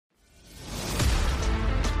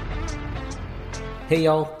Hey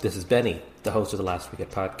y'all, this is Benny, the host of the Last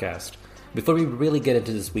Wicket podcast. Before we really get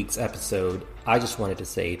into this week's episode, I just wanted to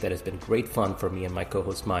say that it's been great fun for me and my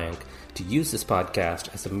co-host Mayank to use this podcast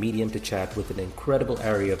as a medium to chat with an incredible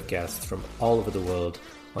array of guests from all over the world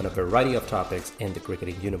on a variety of topics in the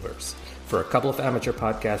cricketing universe. For a couple of amateur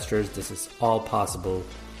podcasters, this is all possible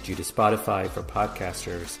due to Spotify for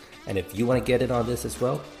podcasters, and if you want to get in on this as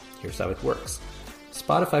well, here's how it works.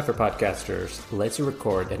 Spotify for Podcasters lets you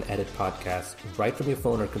record and edit podcasts right from your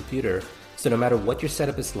phone or computer, so no matter what your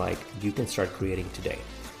setup is like, you can start creating today.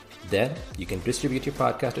 Then you can distribute your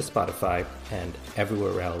podcast to Spotify and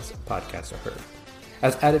everywhere else podcasts are heard.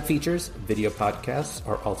 As added features, video podcasts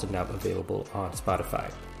are also now available on Spotify.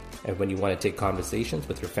 And when you want to take conversations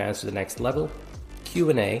with your fans to the next level,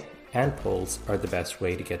 Q&A and polls are the best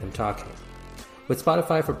way to get them talking. With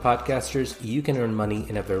Spotify for Podcasters, you can earn money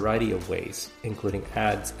in a variety of ways, including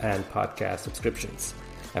ads and podcast subscriptions.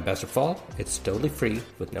 And best of all, it's totally free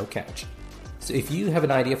with no catch. So if you have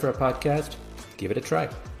an idea for a podcast, give it a try.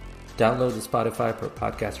 Download the Spotify for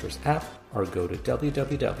Podcasters app or go to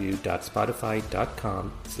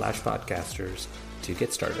www.spotify.com/podcasters to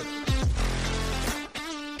get started.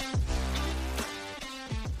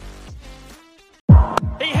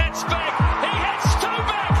 He hits back, he hits two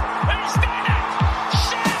back, he's done it!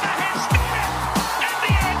 Sharma has done it! And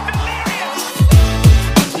the end, delirious!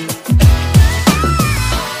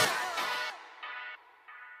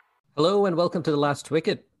 Hello and welcome to The Last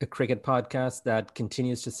Wicket, a cricket podcast that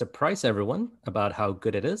continues to surprise everyone about how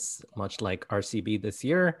good it is, much like RCB this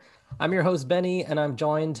year. I'm your host, Benny, and I'm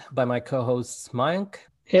joined by my co-hosts, Mayank.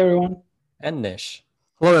 Hey, everyone. And Nish.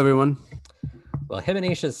 Hello, everyone. Well,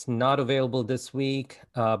 Himanish is not available this week,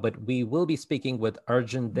 but we will be speaking with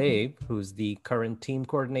Arjun Dev, who's the current team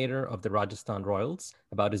coordinator of the Rajasthan Royals,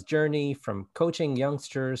 about his journey from coaching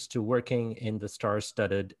youngsters to working in the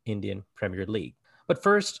star-studded Indian Premier League. But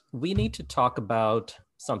first, we need to talk about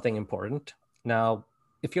something important. Now,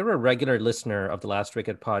 if you're a regular listener of the Last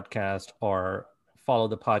Wicket podcast or follow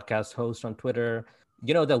the podcast host on Twitter,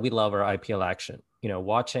 you know that we love our IPL action. You know,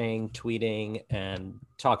 watching, tweeting, and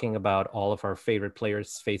talking about all of our favorite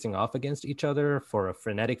players facing off against each other for a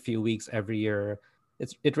frenetic few weeks every year.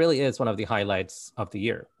 It really is one of the highlights of the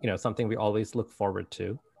year, you know, something we always look forward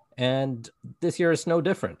to. And this year is no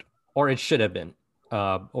different, or it should have been.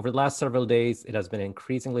 Over the last several days, it has been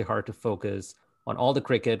increasingly hard to focus on all the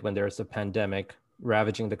cricket when there's a pandemic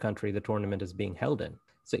ravaging the country the tournament is being held in.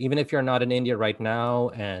 So even if you're not in India right now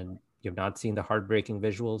and you've not seen the heartbreaking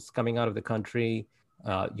visuals coming out of the country,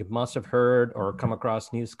 you must have heard or come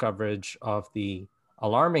across news coverage of the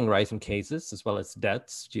alarming rise in cases as well as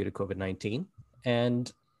deaths due to COVID-19. And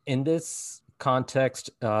in this context,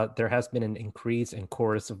 there has been an increase in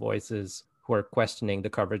chorus of voices who are questioning the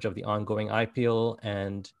coverage of the ongoing IPL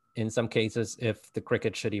and in some cases, if the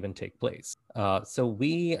cricket should even take place. So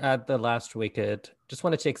we at the Last Wicket just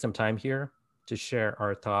want to take some time here to share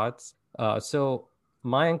our thoughts. So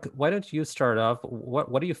Mayank, why don't you start off?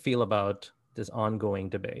 What do you feel about this ongoing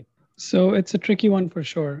debate? So it's a tricky one for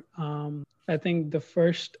sure. I think the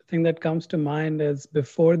first thing that comes to mind is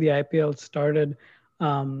before the IPL started,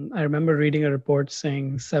 I remember reading a report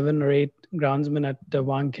saying 7 or 8 groundsmen at the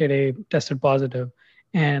Wankhede tested positive.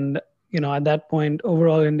 And, you know, at that point,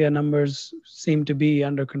 overall India numbers seemed to be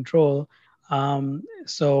under control.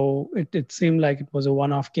 So it seemed like it was a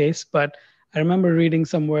one-off case. But I remember reading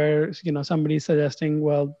somewhere, you know, somebody suggesting,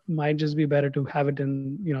 well, might just be better to have it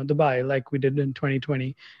in, you know, Dubai, like we did in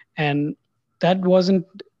 2020. And that wasn't,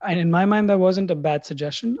 in my mind, that wasn't a bad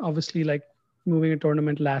suggestion. Obviously, like, moving a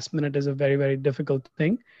tournament last minute is a very, very difficult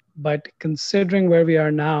thing. But considering where we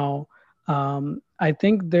are now, I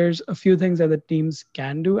think there's a few things that the teams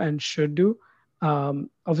can do and should do.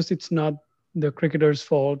 Obviously, it's not the cricketer's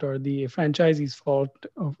fault or the franchisee's fault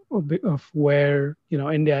of where, you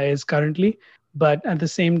know, India is currently. But at the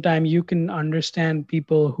same time, you can understand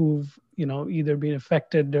people who've, you know, either been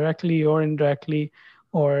affected directly or indirectly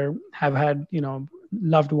or have had, you know,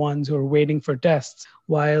 loved ones who are waiting for tests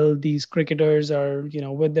while these cricketers are, you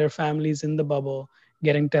know, with their families in the bubble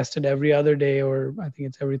getting tested every other day, or I think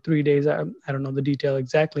it's every 3 days. I don't know the detail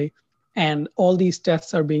exactly. And all these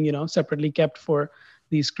tests are being, you know, separately kept for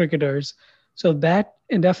these cricketers. So that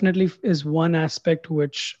definitely is one aspect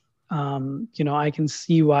which, you know, I can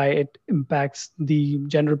see why it impacts the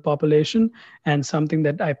general population and something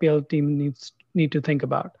that IPL team need to think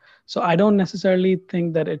about. So I don't necessarily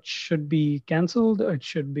think that it should be canceled. It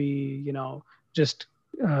should be, you know, just,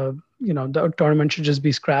 you know, the tournament should just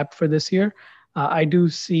be scrapped for this year. I do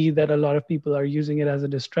see that a lot of people are using it as a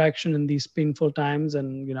distraction in these painful times,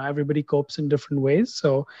 and everybody copes in different ways.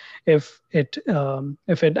 So if it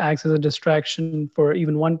acts as a distraction for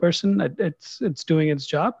even one person, it's doing its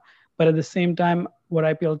job. But at the same time, what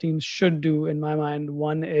IPL teams should do, in my mind,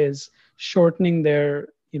 one is shortening their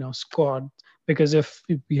squad, because if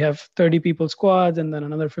we have 30 people squads and then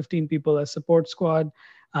another 15 people as support squad,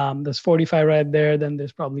 there's 45 right there. Then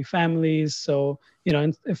there's probably families. So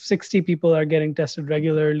if 60 people are getting tested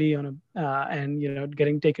regularly and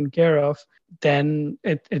getting taken care of, then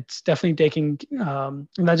it's definitely taking, and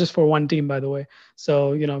that's just for one team, by the way.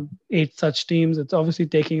 So 8 such teams, it's obviously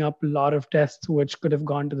taking up a lot of tests which could have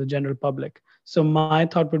gone to the general public. So my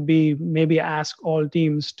thought would be maybe ask all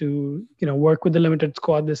teams to work with the limited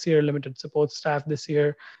squad this year, limited support staff this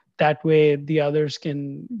year. That way the others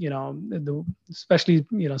can, especially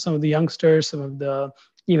some of the youngsters, some of the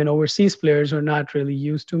even overseas players who are not really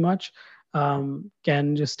used too much,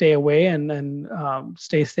 can just stay away and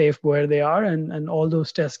stay safe where they are, and all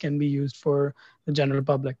those tests can be used for the general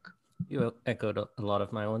public. You echoed a lot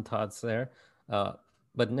of my own thoughts there.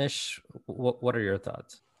 But Nish, what are your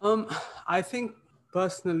thoughts? Um, I think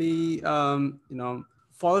personally,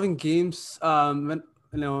 following games, when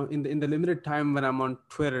in the limited time when I'm on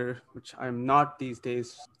Twitter, which I'm not these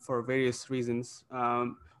days for various reasons.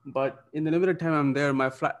 But in the limited time I'm there, my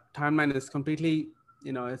timeline is completely,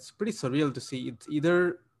 it's pretty surreal to see. It's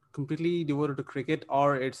either completely devoted to cricket,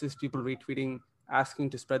 or it's just people retweeting asking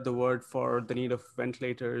to spread the word for the need of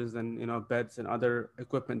ventilators and beds and other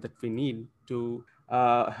equipment that we need to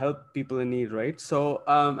help people in need, right? So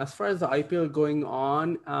as far as the IPL going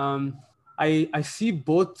on, I see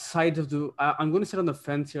both sides of the. I'm going to sit on the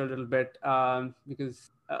fence here a little bit, because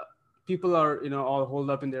people are all holed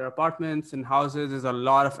up in their apartments and houses. There's a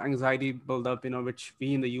lot of anxiety build up, which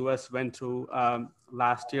we in the US went through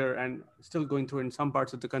last year and still going through in some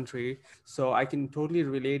parts of the country. So I can totally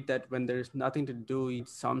relate that when there's nothing to do, you need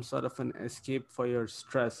some sort of an escape for your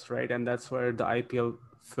stress, right? And that's where the IPL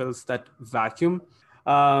fills that vacuum.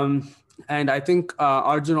 And I think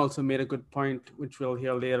Arjun also made a good point, which we'll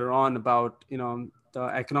hear later on, about the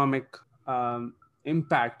economic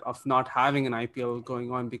impact of not having an IPL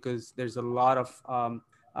going on, because there's a lot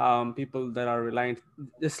of people that are reliant,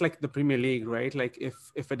 just like the Premier League, right? Like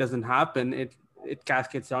if it doesn't happen, it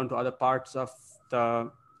cascades down to other parts of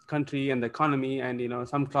the country and the economy. And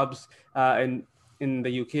some clubs in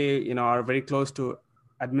the UK are very close to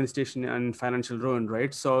administration and financial ruin,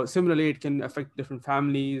 right? So similarly, it can affect different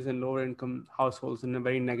families and lower income households in a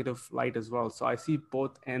very negative light as well. So I see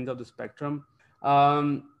both ends of the spectrum.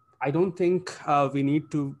 I don't think we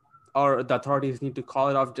need to, or the authorities need to call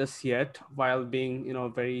it off just yet, while being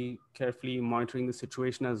very carefully monitoring the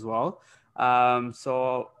situation as well.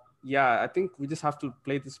 So yeah, I think we just have to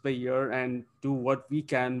play this by ear and do what we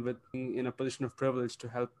can with being in a position of privilege to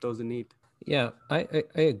help those in need. Yeah, I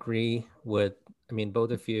agree with, I mean,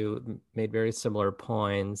 both of you made very similar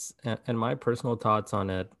points. And my personal thoughts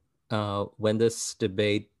on it, when this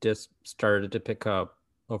debate just started to pick up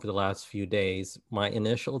over the last few days, my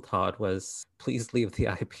initial thought was, please leave the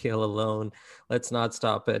IPL alone. Let's not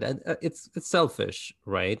stop it. And it's selfish,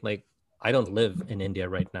 right? Like, I don't live in India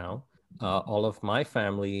right now. All of my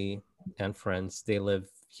family and friends, they live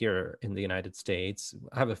here in the United States.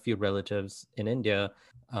 I have a few relatives in India.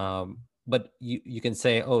 But you can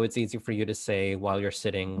say, oh, it's easy for you to say while you're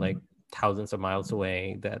sitting like thousands of miles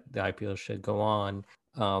away that the IPL should go on.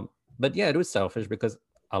 But yeah, it was selfish because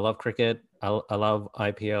I love cricket. I love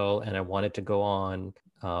IPL, and I want it to go on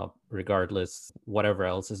regardless whatever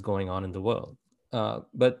else is going on in the world.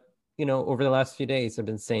 But over the last few days, I've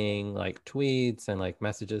been seeing like tweets and like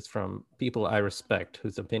messages from people I respect,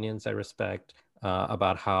 whose opinions I respect,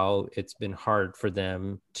 about how it's been hard for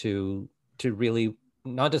them to really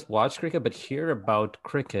not just watch cricket, but hear about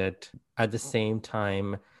cricket at the same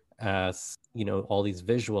time as all these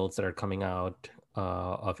visuals that are coming out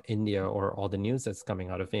of India, or all the news that's coming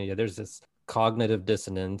out of India. There's this cognitive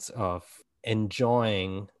dissonance of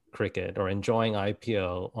enjoying cricket or enjoying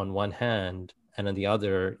IPL on one hand, and on the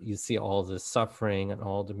other, you see all the suffering and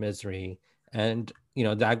all the misery. And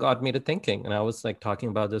that got me to thinking. And I was like talking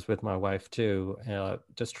about this with my wife too,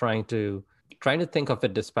 just trying to think of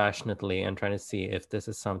it dispassionately and trying to see if this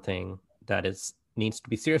is something that needs to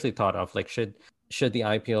be seriously thought of. Like, should the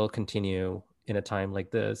IPL continue in a time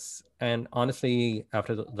like this? And honestly,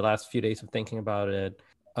 after the last few days of thinking about it,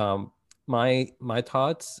 my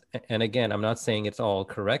thoughts, and again, I'm not saying it's all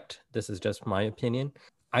correct, this is just my opinion.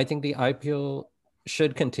 I think the IPL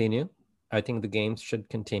should continue. I think the games should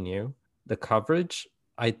continue. The coverage,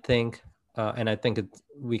 I think, and I think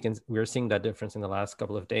we're seeing that difference in the last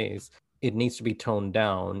couple of days. it needs to be toned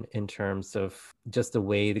down in terms of just the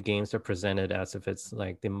way the games are presented as if it's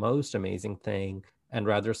like the most amazing thing, and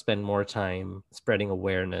rather spend more time spreading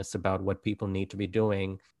awareness about what people need to be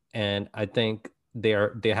doing. And I think they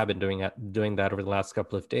have been doing that over the last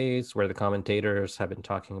couple of days, where the commentators have been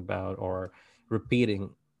talking about or repeating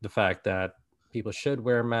the fact that people should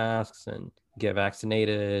wear masks and get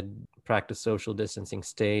vaccinated, practice social distancing,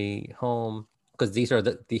 stay home, because these are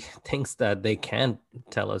the things that they can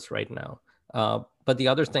tell us right now. But the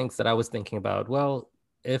other things that I was thinking about, well,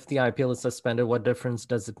 if the IPL is suspended, what difference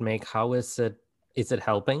does it make? How is it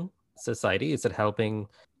helping society? Is it helping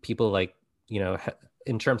people, like,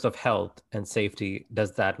 in terms of health and safety?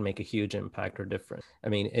 Does that make a huge impact or difference? I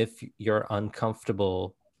mean, if you're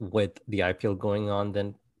uncomfortable with the IPL going on,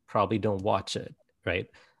 then probably don't watch it, right?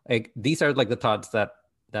 Like, these are like the thoughts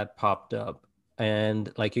that popped up.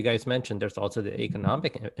 And like you guys mentioned, there's also the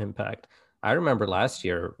economic impact. I remember last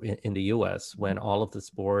year in the US, when all of the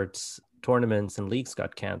sports tournaments and leagues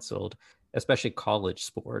got canceled, especially college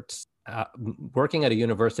sports. Working at a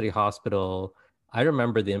university hospital, I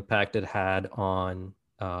remember the impact it had on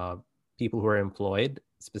people who are employed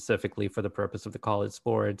specifically for the purpose of the college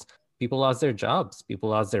sports. People lost their jobs, people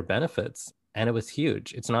lost their benefits, and it was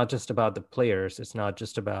huge. It's not just about the players, it's not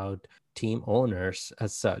just about team owners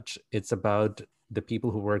as such. It's about the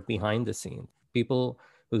people who work behind the scenes, people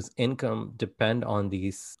whose income depend on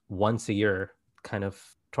these once a year kind of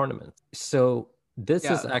tournaments. So this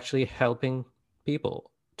is actually helping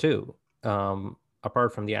people too,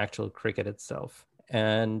 apart from the actual cricket itself.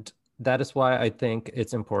 And that is why I think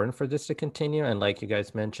it's important for this to continue. And like you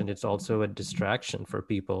guys mentioned, it's also a distraction for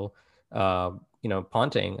people.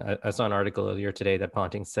 Ponting, I saw an article earlier today that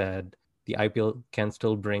Ponting said the IPL can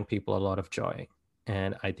still bring people a lot of joy.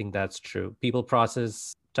 And I think that's true. People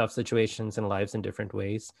process tough situations in lives in different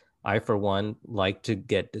ways. I, for one, like to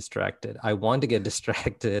get distracted. I want to get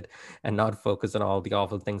distracted and not focus on all the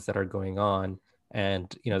awful things that are going on.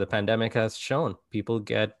 And, the pandemic has shown people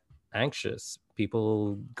get anxious,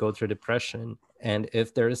 people go through depression. And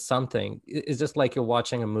if there is something, it's just like you're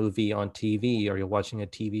watching a movie on TV or you're watching a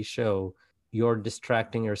TV show, you're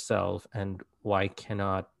distracting yourself. And why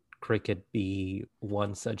cannot cricket be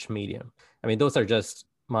one such medium? I mean, those are just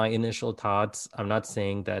my initial thoughts. I'm not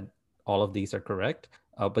saying that all of these are correct,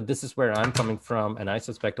 but this is where I'm coming from. And I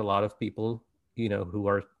suspect a lot of people, who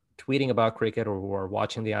are tweeting about cricket or who are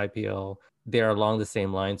watching the IPL, they're along the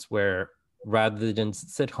same lines, where rather than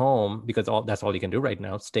sit home, because that's all you can do right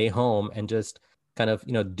now, stay home and just kind of,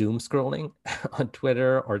 doom scrolling on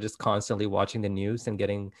Twitter, or just constantly watching the news and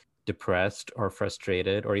getting depressed or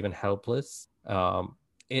frustrated or even helpless.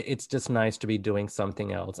 It's just nice to be doing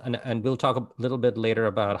something else. And we'll talk a little bit later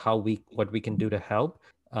about what we can do to help.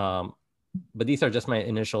 But these are just my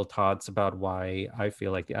initial thoughts about why I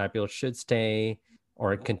feel like the IPL should stay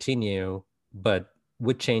or continue, but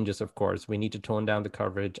with changes, of course. We need to tone down the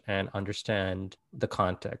coverage and understand the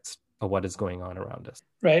context of what is going on around us.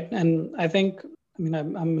 Right. And I think,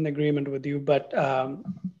 I'm in agreement with you, but,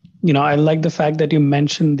 I like the fact that you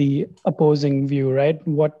mentioned the opposing view, right?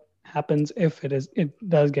 What happens if it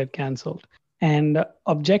does get canceled? And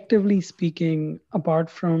objectively speaking, apart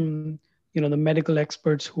from, the medical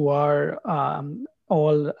experts who are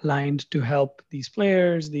all aligned to help these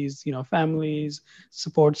players, these, families,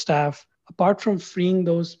 support staff, apart from freeing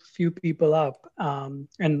those few people up,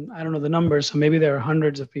 and I don't know the numbers, so maybe there are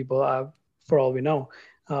hundreds of people for all we know.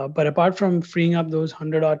 But apart from freeing up those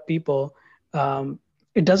 100-odd people,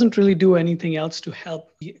 it doesn't really do anything else to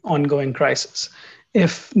help the ongoing crisis.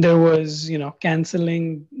 If there was,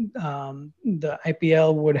 canceling the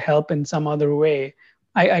IPL would help in some other way,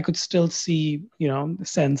 I could still see, the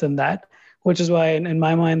sense in that, which is why in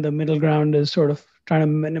my mind, the middle ground is sort of trying to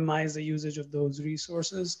minimize the usage of those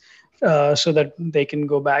resources so that they can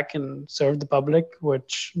go back and serve the public,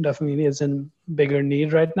 which definitely is in bigger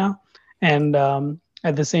need right now. And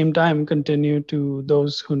at the same time, continue to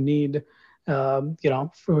those who need, who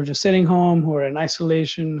are just sitting home, who are in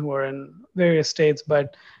isolation, who are in various states,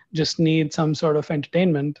 but just need some sort of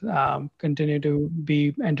entertainment, continue to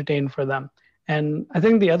be entertained for them. And I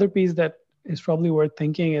think the other piece that is probably worth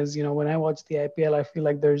thinking is, when I watch the IPL, I feel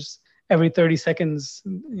like there's every 30 seconds,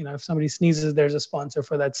 if somebody sneezes, there's a sponsor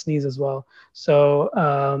for that sneeze as well. So,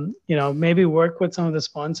 maybe work with some of the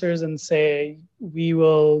sponsors and say, we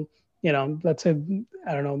will, let's say,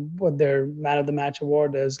 I don't know what their man of the match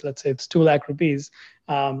award is. Let's say it's 2 lakh rupees.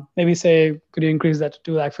 Maybe say, could you increase that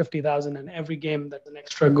to 2,50,000? And every game that an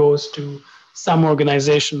extra goes to some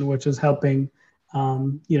organization which is helping,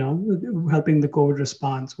 helping the COVID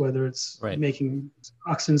response, whether it's making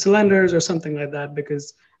oxygen cylinders or something like that.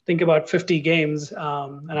 Because think about 50 games,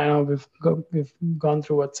 and I know we've gone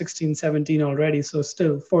through what 16, 17 already. So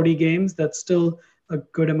still 40 games. That's still a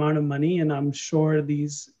good amount of money, and I'm sure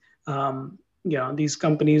these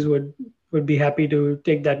companies would be happy to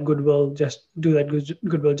take that goodwill, just do that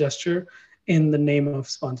goodwill gesture in the name of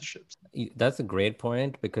sponsorships. That's a great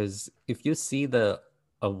point, because if you see the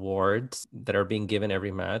awards that are being given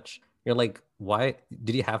every match, you're like, why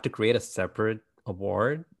did you have to create a separate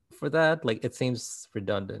award for that? Like, it seems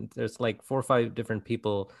redundant. There's like 4 or 5 different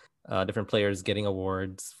people, different players getting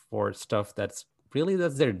awards for stuff that's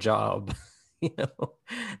their job. you know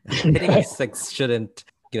Hitting a six shouldn't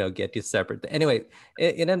get you separate. Anyway,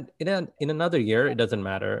 in another year, it doesn't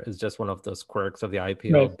matter. It's just one of those quirks of the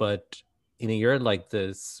IPL. Right. But in a year like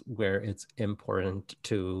this, where it's important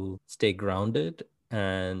to stay grounded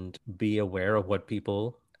and be aware of what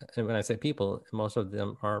people, and when I say people, most of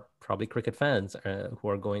them are probably cricket fans, who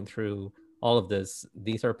are going through all of this.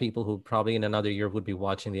 These are people who probably in another year would be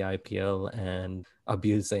watching the IPL and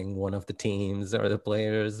abusing one of the teams or the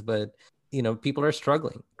players. But people are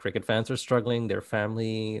struggling. Cricket fans are struggling. Their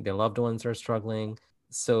family, their loved ones are struggling.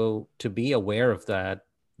 So to be aware of that,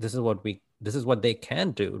 this is what they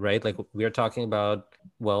can do, right? Like, we are talking about,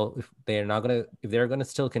 well, if they're gonna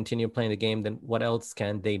still continue playing the game, then what else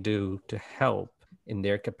can they do to help in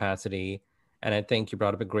their capacity? And I think you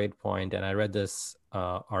brought up a great point. And I read this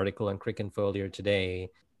article on Cricinfo earlier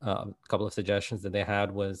today. A couple of suggestions that they had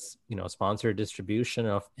was, sponsored distribution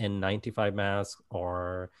of N95 masks,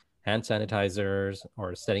 or hand sanitizers,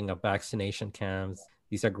 or setting up vaccination camps.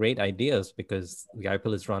 These are great ideas, because the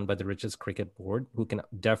IPL is run by the richest cricket board, who can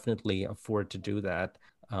definitely afford to do that.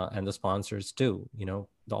 And the sponsors too,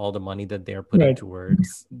 all the money that they're putting Right.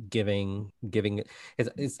 towards giving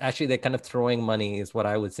it's actually, they're kind of throwing money, is what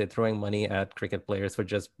I would say, throwing money at cricket players for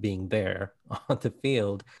just being there on the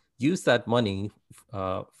field. Use that money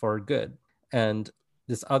for good. And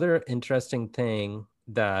this other interesting thing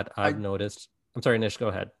that I I've noticed. I'm sorry, Nish, go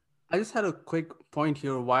ahead. I just had a quick point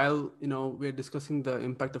here. While we're discussing the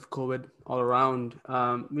impact of COVID all around,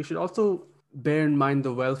 we should also bear in mind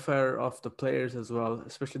the welfare of the players as well,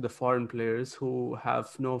 especially the foreign players who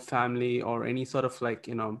have no family or any sort of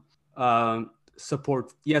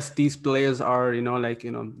support. Yes, these players are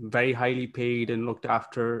very highly paid and looked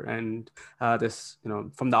after, and this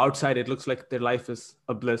from the outside it looks like their life is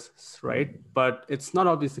a bliss, right? But it's not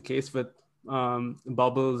always the case with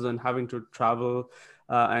bubbles and having to travel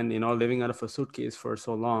and living out of a suitcase for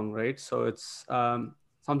so long, right? So it's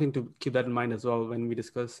something to keep that in mind as well when we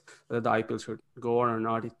discuss whether the IPL should go on or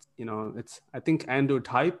not. It's I think Andrew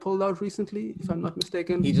Ty pulled out recently, if I'm not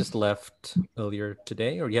mistaken. He just left earlier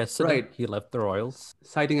today or yesterday. Right. He left the Royals,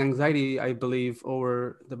 Citing anxiety, I believe,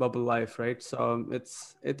 over the bubble life, right? So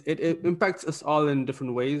it impacts us all in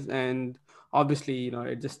different ways, and obviously,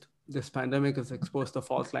 this pandemic has exposed the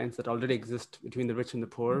false lines that already exist between the rich and the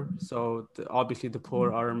poor. So obviously, the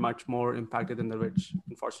poor are much more impacted than the rich,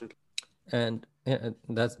 unfortunately. and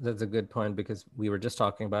that's a good point, because we were just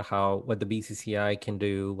talking about what the BCCI can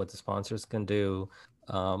do, what the sponsors can do.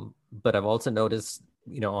 But I've also noticed,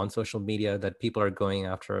 on social media, that people are going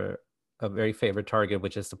after a very favorite target,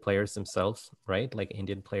 which is the players themselves, right? Like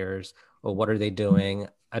Indian players, or what are they doing?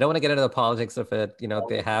 I don't want to get into the politics of it.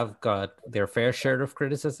 They have got their fair share of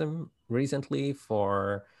criticism recently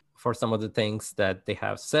for some of the things that they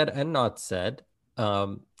have said and not said.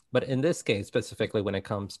 But in this case, specifically when it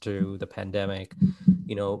comes to the pandemic,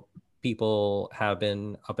 people have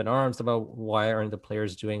been up in arms about why aren't the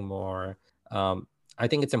players doing more. I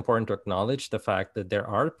think it's important to acknowledge the fact that there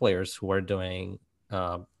are players who are doing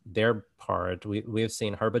their part. We've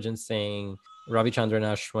seen Harbhajan Singh, Ravichandran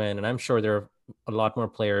Ashwin, and I'm sure there are a lot more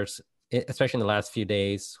players, especially in the last few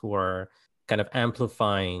days, who are kind of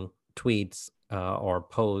amplifying tweets or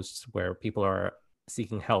posts where people are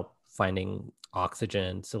seeking help finding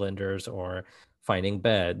oxygen cylinders or finding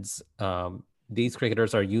beds. These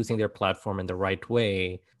cricketers are using their platform in the right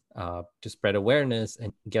way to spread awareness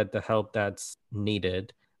and get the help that's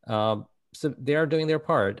needed. So they are doing their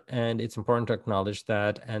part, and it's important to acknowledge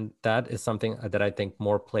that. And that is something that I think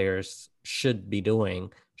more players should be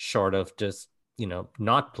doing, short of just,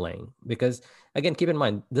 not playing. Because again, keep in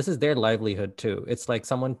mind, this is their livelihood too. It's like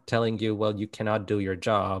someone telling you, well, you cannot do your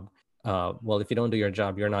job. Well, if you don't do your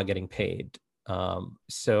job, you're not getting paid.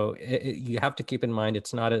 So you have to keep in mind,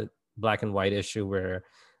 it's not a black and white issue where,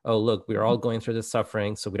 oh, look, we're all going through this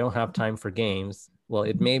suffering, so we don't have time for games. Well,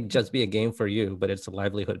 it may just be a game for you, but it's a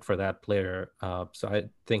livelihood for that player. So I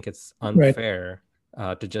think it's unfair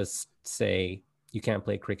to just say you can't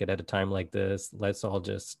play cricket at a time like this. Let's all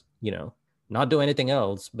just, not do anything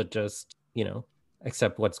else, but just,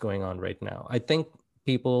 accept what's going on right now. I think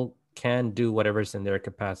people can do whatever's in their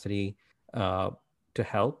capacity to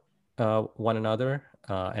help one another.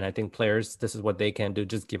 And I think players, this is what they can do,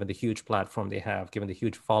 just given the huge platform they have, given the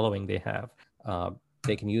huge following they have.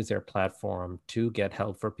 They can use their platform to get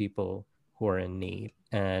help for people who are in need.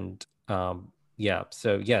 And yeah,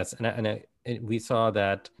 so yes, and we saw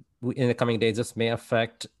that in the coming days, this may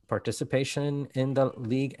affect participation in the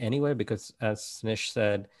league anyway, because as Nish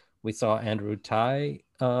said, we saw Andrew Tai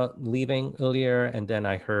leaving earlier, and then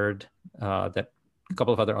I heard that a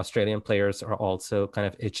couple of other Australian players are also kind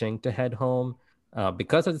of itching to head home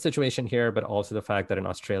because of the situation here, but also the fact that in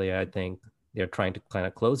Australia, I think they're trying to kind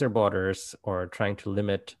of close their borders or trying to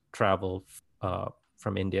limit travel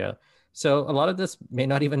from India. So a lot of this may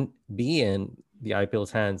not even be in the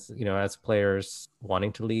IPL's hands, as players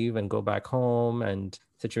wanting to leave and go back home, and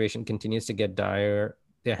situation continues to get dire.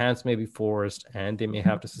 Their hands may be forced and they may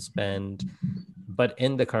have to suspend. But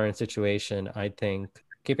in the current situation, I think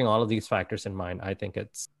keeping all of these factors in mind, I think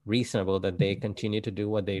it's reasonable that they continue to do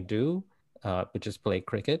what they do, which is play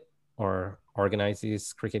cricket or organize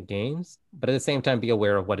these cricket games, but at the same time, be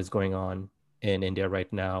aware of what is going on in India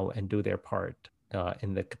right now and do their part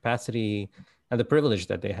in the capacity and the privilege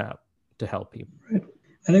that they have to help people. Right.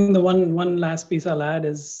 I think the one last piece I'll add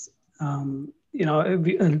is,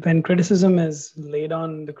 when criticism is laid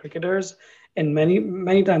on the cricketers, and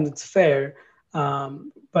many times it's fair,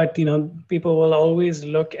 but people will always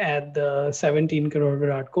look at the 17 crore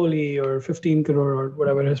Virat Kohli or 15 crore or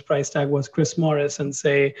whatever his price tag was, Chris Morris, and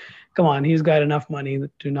say, come on, he's got enough money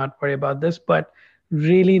to not worry about this. But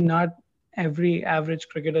really, not every average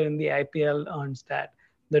cricketer in the IPL earns that.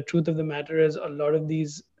 The truth of the matter is, a lot of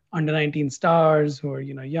these under 19 stars who are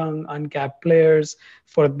young uncapped players,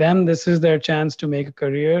 for them this is their chance to make a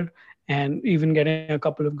career, and even getting a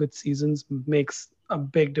couple of good seasons makes a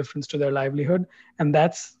big difference to their livelihood. And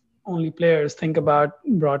that's only players. Think about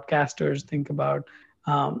broadcasters, think about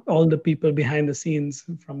all the people behind the scenes,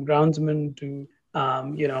 from groundsmen to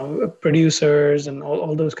producers and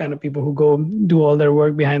all those kind of people who go do all their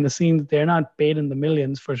work behind the scenes. They're not paid in the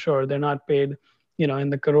millions for sure. They're not paid in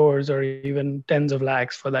the crores or even tens of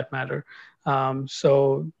lakhs for that matter.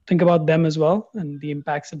 So think about them as well and the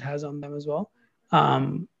impacts it has on them as well,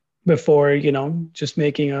 before, just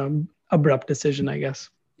making a abrupt decision, I guess.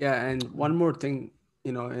 Yeah, and one more thing,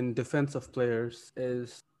 in defense of players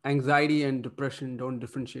is anxiety and depression don't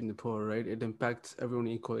differentiate in the poor, right? It impacts everyone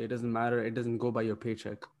equally. It doesn't matter. It doesn't go by your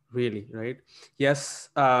paycheck, really, right? Yes,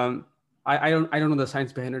 I don't know the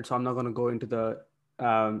science behind it, so I'm not going to go into the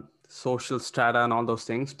social strata and all those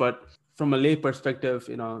things. But from a lay perspective,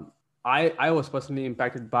 I was personally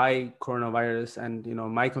impacted by coronavirus, and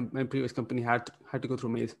my previous company had to go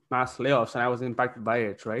through mass layoffs, and I was impacted by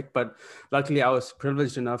it, right? But luckily, I was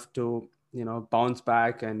privileged enough to bounce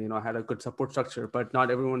back, and I had a good support structure. But not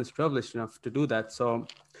everyone is privileged enough to do that. So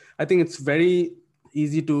I think it's very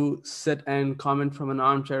easy to sit and comment from an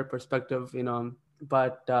armchair perspective,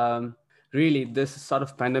 but really, this sort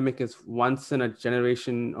of pandemic is once in a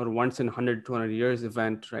generation or once in 100, 200 years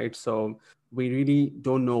event, right? So we really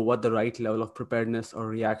don't know what the right level of preparedness or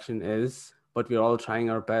reaction is, but we're all trying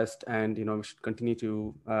our best, and we should continue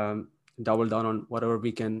to double down on whatever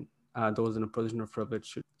we can, those in a position of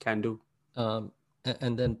privilege can do.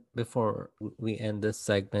 And then before we end this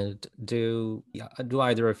segment, do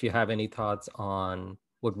either of you have any thoughts on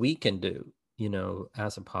what we can do,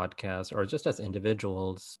 as a podcast or just as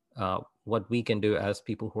individuals, what we can do as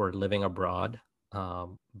people who are living abroad,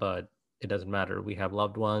 but it doesn't matter. We have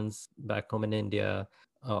loved ones back home in India,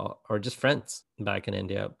 or just friends back in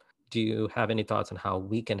India. Do you have any thoughts on how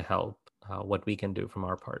we can help, what we can do from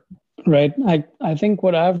our part? Right. I think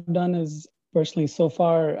what I've done is, personally, so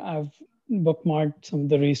far, I've bookmarked some of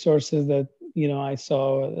the resources that, I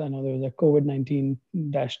saw. I know there was a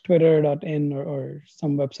COVID-19-twitter.in or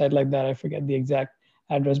some website like that. I forget the exact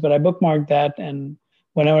address, but I bookmarked that. And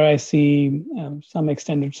whenever I see some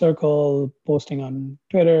extended circle posting on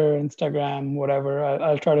Twitter, Instagram, whatever,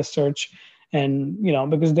 I'll try to search. And,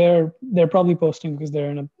 because they're probably posting because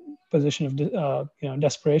they're in a position of,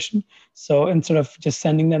 desperation. So instead of just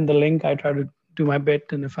sending them the link, I try to do my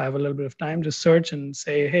bit. And if I have a little bit of time, just search and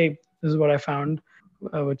say, hey, this is what I found,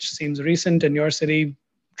 which seems recent in your city.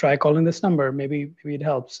 Try calling this number. Maybe it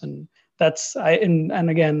helps. And that's and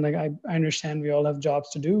again, like I understand we all have jobs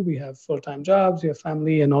to do. We have full-time jobs, we have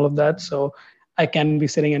family and all of that. So I can be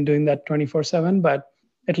sitting and doing that 24/7, but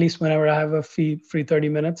at least whenever I have a free 30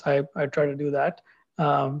 minutes, I try to do that,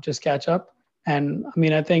 just catch up. And I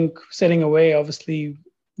mean, I think sitting away, obviously,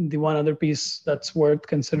 the one other piece that's worth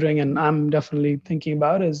considering, and I'm definitely thinking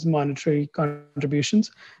about, is monetary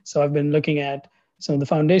contributions. So I've been looking at some of the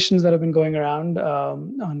foundations that have been going around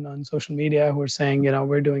on social media who are saying,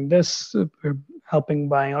 we're doing this, we're helping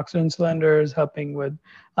buying oxygen cylinders, helping with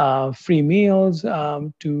free meals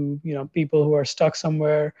to people who are stuck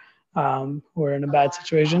somewhere, who are in a bad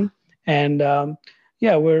situation. And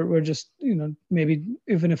yeah, we're just maybe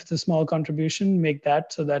even if it's a small contribution, make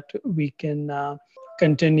that so that we can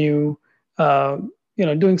continue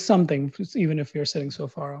doing something, even if you're sitting so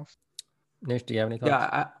far off. Nish, do you have any thoughts?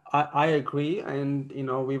 Yeah, I agree, and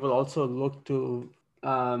we will also look to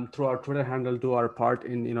through our Twitter handle do our part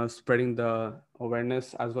in spreading the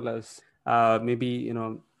awareness, as well as maybe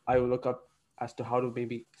I will look up as to how to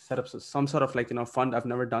maybe set up some sort of fund. I've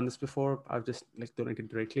never done this before. I've just donated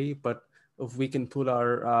directly, but if we can put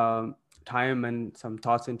our time and some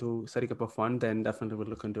thoughts into setting up a fund, then definitely we'll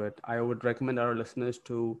look into it. I would recommend our listeners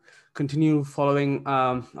to continue following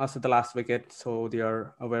us at the last wicket so they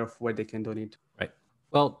are aware of where they can donate. Right.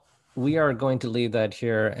 Well, we are going to leave that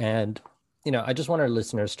here. And, I just want our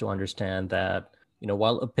listeners to understand that,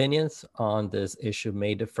 while opinions on this issue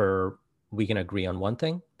may differ, we can agree on one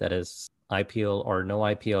thing, that is IPL or no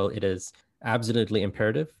IPL. It is absolutely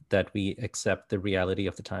imperative that we accept the reality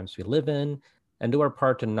of the times we live in and do our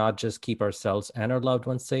part to not just keep ourselves and our loved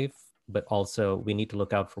ones safe, but also we need to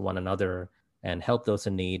look out for one another and help those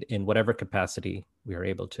in need in whatever capacity we are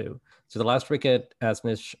able to. So the Last Wicket, as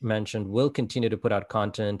Mish mentioned, will continue to put out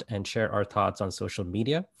content and share our thoughts on social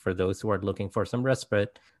media for those who are looking for some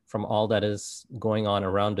respite from all that is going on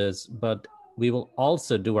around us. But we will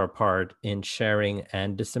also do our part in sharing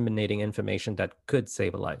and disseminating information that could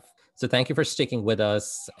save a life. So thank you for sticking with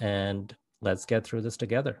us, and let's get through this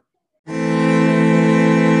together.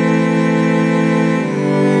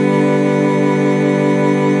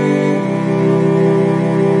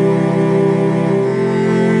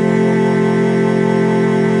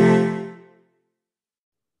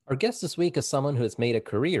 Our guest this week is someone who has made a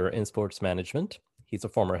career in sports management. He's a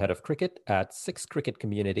former head of cricket at Six Cricket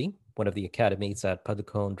Community, one of the academies at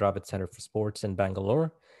Padukone Dravid Center for Sports in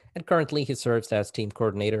Bangalore. And currently he serves as team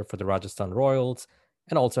coordinator for the Rajasthan Royals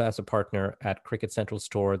and also as a partner at Cricket Central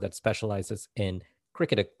Store that specializes in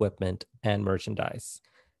cricket equipment and merchandise.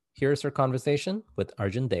 Here's our conversation with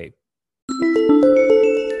Arjun Dev.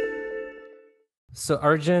 So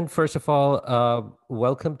Arjun, first of all,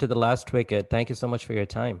 welcome to The Last Wicket. Thank you so much for your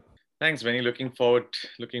time. Thanks, Benny. Looking forward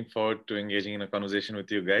to engaging in a conversation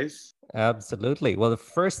with you guys. Absolutely. Well, the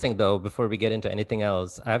first thing though, before we get into anything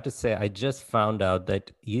else, I have to say I just found out that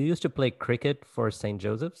you used to play cricket for St.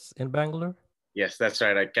 Joseph's in Bangalore. Yes, that's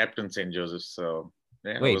right. I captained St. Joseph's. So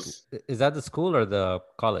yeah, Wait, is that the school or the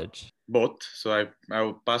college? Both. So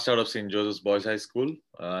I passed out of St. Joseph's Boys High School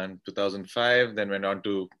in 2005, then went on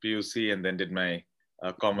to PUC and then did my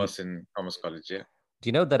commerce in Commerce College. Yeah. Do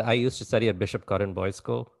you know that I used to study at Bishop Cotton Boys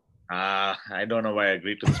School? I don't know why I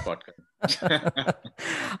agreed to this podcast.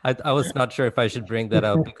 I was not sure if I should bring that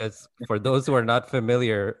up because for those who are not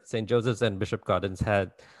familiar, St. Joseph's and Bishop Cotton's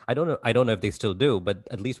had, I don't know if they still do, but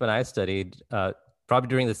at least when I studied, probably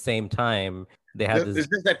during the same time, they had this. It's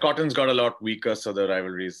just that Cotton's got a lot weaker, so the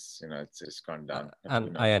rivalries, it's gone down.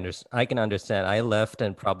 And I understand. I can understand. I left,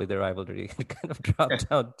 and probably the rivalry kind of dropped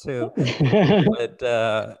out too.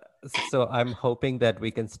 But so I'm hoping that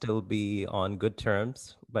we can still be on good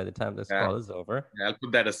terms by the time this call is over. Yeah, I'll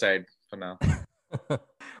put that aside for now.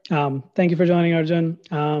 Thank you for joining, Arjun.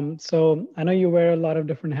 So I know you wear a lot of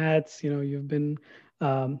different hats. You've been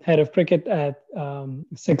head of cricket at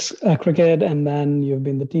Six Cricket, and then you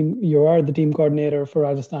are the team coordinator for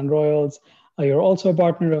Rajasthan Royals. You're also a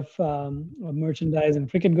partner of merchandise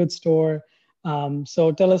and cricket goods store.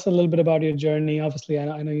 So tell us a little bit about your journey. Obviously,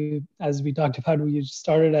 I know you, as we talked about, you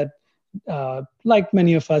started at, like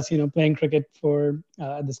many of us, playing cricket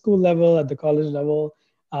at the school level, at the college level.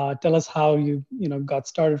 Tell us how you got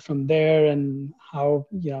started from there and how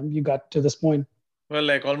you got to this point. Well,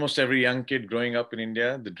 like almost every young kid growing up in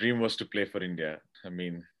India, the dream was to play for India. I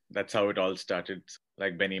mean, that's how it all started.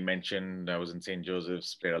 Like Benny mentioned, I was in St.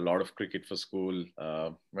 Joseph's, played a lot of cricket for school,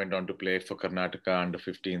 went on to play for Karnataka under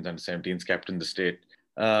 15s, under 17s, captained the state.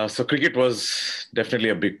 So cricket was definitely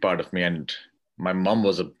a big part of me. And my mom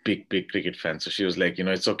was a big cricket fan. So she was like,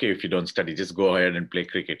 it's okay if you don't study, just go ahead and play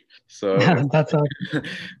cricket. So that's awesome.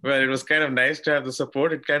 Well, it was kind of nice to have the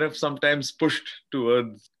support. It kind of sometimes pushed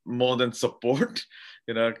towards more than support,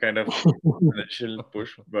 kind of financial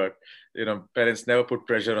push. But, parents never put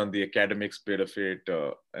pressure on the academics bit of it.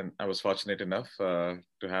 And I was fortunate enough to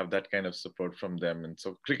have that kind of support from them. And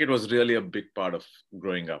so cricket was really a big part of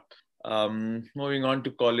growing up. Moving on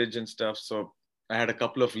to college and stuff. So I had a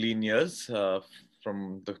couple of lean years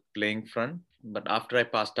from the playing front. But after I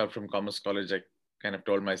passed out from Commerce College, I kind of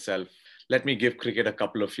told myself, let me give cricket a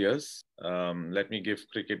couple of years. Let me give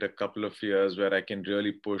cricket a couple of years where I can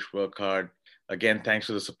really push, work hard. Again, thanks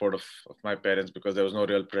to the support of my parents, because there was no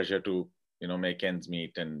real pressure to, make ends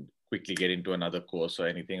meet and quickly get into another course or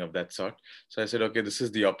anything of that sort. So I said, okay, this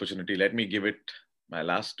is the opportunity. Let me give it my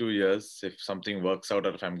last 2 years. If something works out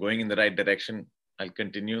or if I'm going in the right direction, I'll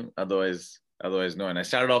continue. Otherwise, no. And I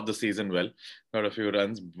started off the season well, got a few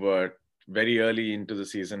runs, but very early into the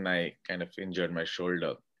season, I kind of injured my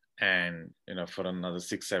shoulder. And, for another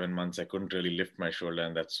 6-7 months, I couldn't really lift my shoulder.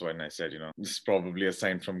 And that's when I said, this is probably a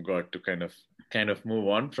sign from God to kind of move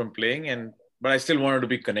on from playing. But I still wanted to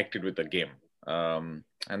be connected with the game.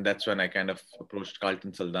 And that's when I kind of approached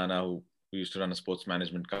Carlton Saldana, who used to run a sports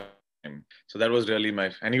management company. So that was really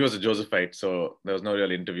and he was a Josephite. So there was no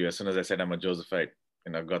real interview. As soon as I said I'm a Josephite,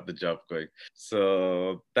 got the job going.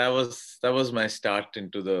 So that was my start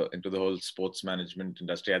into the whole sports management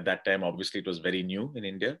industry. At that time, obviously, it was very new in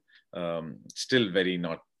India. Still very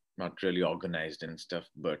not really organized and stuff.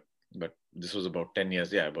 But this was about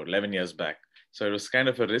 11 years back. So it was kind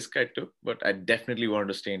of a risk I took, but I definitely wanted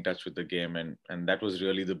to stay in touch with the game, and that was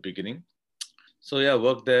really the beginning. So yeah,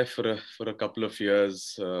 worked there for a couple of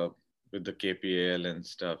years with the KPAL and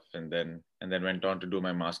stuff, and then went on to do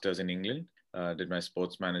my masters in England. Did my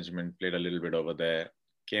sports management, played a little bit over there,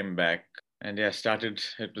 came back, and started.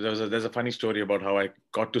 There's a funny story about how I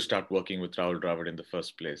got to start working with Rahul Dravid in the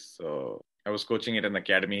first place. So I was coaching at an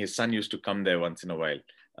academy. His son used to come there once in a while.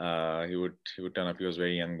 He would turn up. He was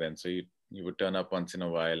very young then, so he would turn up once in a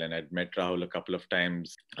while, and I'd met Rahul a couple of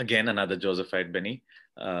times. Again, another Josephite, Benny.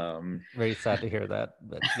 Very sad to hear that,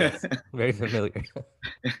 but yes, very familiar.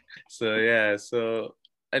 So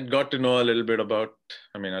I'd got to know a little bit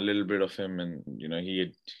of him, and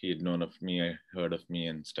he had known of me, I heard of me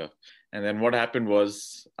and stuff. And then what happened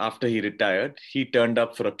was, after he retired, he turned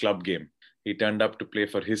up for a club game. He turned up to play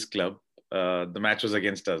for his club. The match was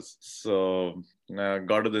against us. So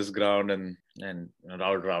got to this ground, and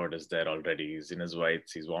Rahul Dravid is there already. He's in his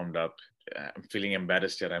whites. He's warmed up. I'm feeling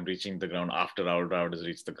embarrassed here. I'm reaching the ground after Rahul Dravid has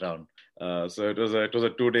reached the ground. So it was a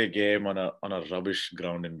 2-day game on a rubbish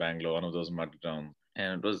ground in Bangalore, one of those mud grounds.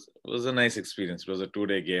 And it was a nice experience. It was a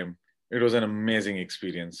 2-day game. It was an amazing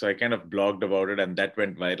experience. So I kind of blogged about it, and that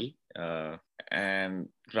went viral. And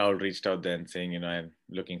Rahul reached out then saying, I'm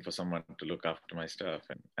looking for someone to look after my stuff.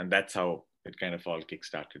 And that's how it kind of all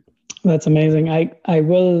kickstarted. That's amazing. I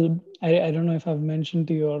don't know if I've mentioned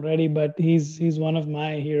to you already, but he's one of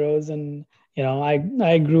my heroes. And,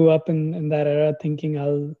 I grew up in that era thinking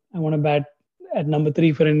I want to bat at number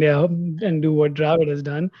 3 for India and do what Dravid has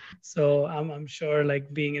done. So I'm sure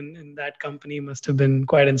like being in that company must have been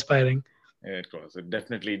quite inspiring. Yeah, it was. It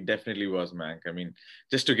definitely was, Mank. I mean,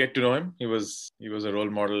 just to get to know him, he was a role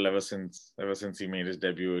model ever since he made his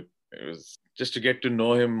debut. It was just to get to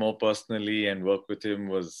know him more personally and work with him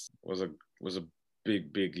was a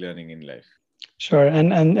big learning in life. Sure.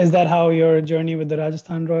 And is that how your journey with the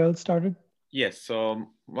Rajasthan Royals started? Yes. So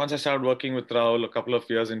once I started working with Rahul, a couple of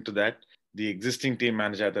years into that, the existing team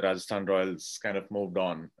manager at the Rajasthan Royals kind of moved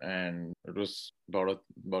on, and it was about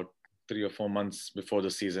 3 or 4 months before the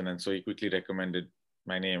season. And so he quickly recommended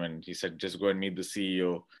my name, and he said, just go and meet the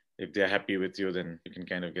CEO. If they're happy with you, then you can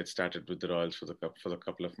kind of get started with the Royals for the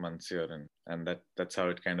couple of months here. And that's how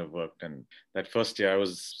it kind of worked. And that first year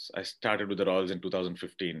I started with the Royals in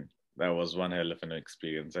 2015. That was one hell of an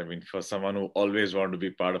experience. I mean, for someone who always wanted to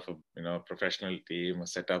be part of a professional team, a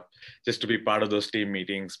setup, just to be part of those team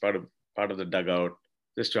meetings, part of the dugout,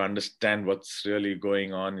 just to understand what's really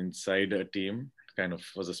going on inside a team, kind of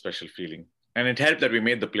was a special feeling. And it helped that we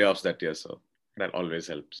made the playoffs that year, so that always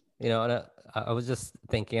helps. And I was just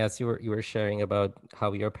thinking, as you were sharing about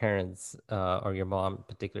how your parents or your mom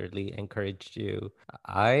particularly encouraged you,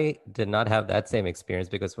 I did not have that same experience,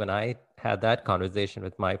 because when I had that conversation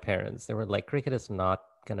with my parents, they were like, cricket is not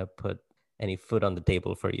going to put any food on the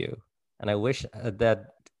table for you. And I wish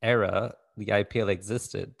that era, the IPL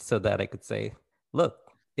existed, so that I could say, look,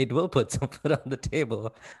 it will put some food on the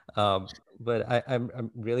table. But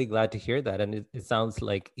I'm really glad to hear that. And it sounds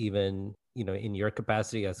like even, in your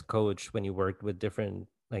capacity as coach, when you worked with different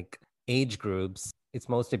like age groups, it's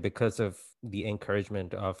mostly because of the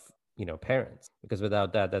encouragement of, parents, because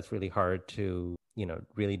without that, that's really hard to,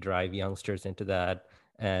 really drive youngsters into that.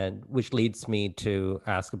 And which leads me to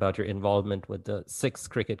ask about your involvement with the Six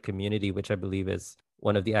cricket community, which I believe is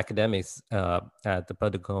one of the academics at the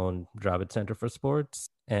Padukone Dravid Center for Sports.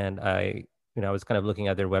 And I was kind of looking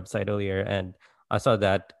at their website earlier, and I saw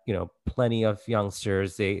that, plenty of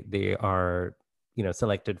youngsters, they are,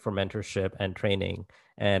 selected for mentorship and training.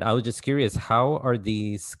 And I was just curious, how are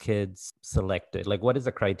these kids selected? Like, what is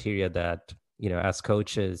the criteria that, as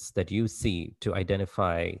coaches that you see to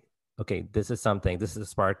identify, okay, this is a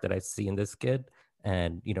spark that I see in this kid,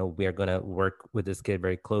 and we're going to work with this kid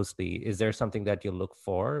very closely. Is there something that you look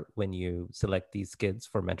for when you select these kids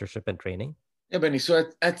for mentorship and training? Yeah, Benny. So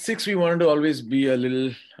at Six, we wanted to always be a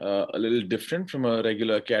little different from a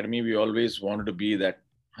regular academy. We always wanted to be that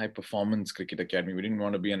high performance cricket academy. We didn't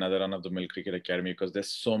want to be another run of the mill cricket academy because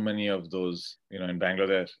there's so many of those. In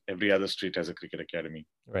Bangalore, every other street has a cricket academy.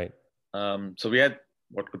 Right. So we had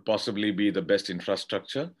what could possibly be the best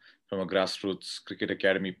infrastructure from a grassroots cricket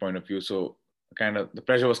academy point of view. So kind of the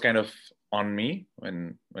pressure was kind of on me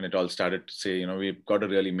when it all started to say, we've got to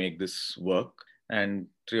really make this work. And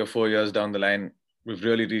 3 or 4 years down the line, we've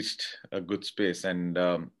really reached a good space. And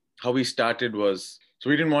how we started was, so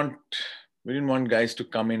we didn't want guys to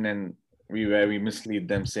come in and we mislead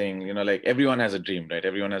them saying, like everyone has a dream, right?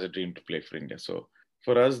 Everyone has a dream to play for India. So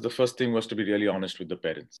for us, the first thing was to be really honest with the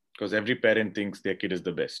parents, because every parent thinks their kid is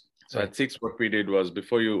the best. So Right. at Six, what we did was,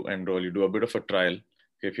 before you enroll, you do a bit of a trial.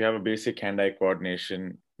 If you have a basic hand-eye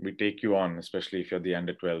coordination, we take you on, especially if you're the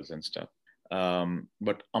under 12s and stuff.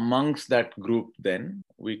 But amongst that group, then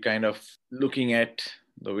we kind of looking at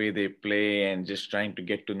the way they play and just trying to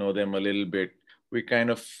get to know them a little bit. We kind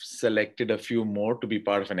of selected a few more to be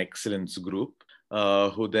part of an excellence group,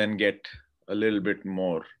 who then get a little bit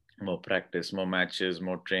more practice, more matches,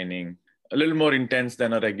 more training, a little more intense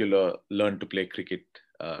than a regular learn to play cricket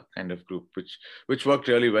kind of group, which worked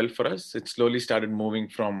really well for us. It slowly started moving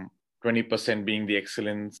from 20% being the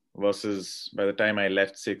excellence versus, by the time I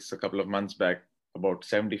left Six a couple of months back, about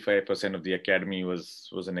 75% of the academy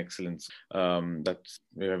was an excellence. That's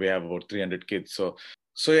where we have about 300 kids.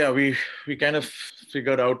 So yeah, we kind of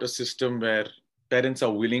figured out a system where parents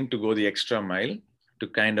are willing to go the extra mile to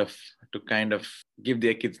kind of give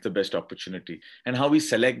their kids the best opportunity. And how we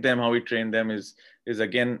select them, how we train them is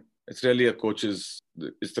again, it's really the coach's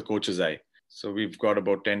eye. So we've got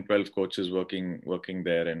about 10, 12 coaches working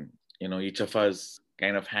there, and each of us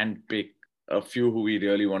kind of handpick a few who we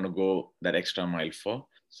really want to go that extra mile for.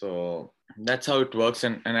 So that's how it works.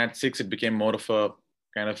 And at Six, it became more of a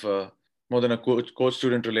kind of a more than a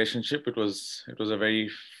coach-student relationship. It was a very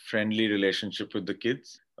friendly relationship with the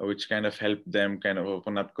kids, which kind of helped them kind of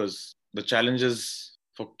open up, because the challenges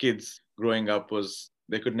for kids growing up was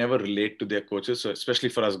they could never relate to their coaches. So especially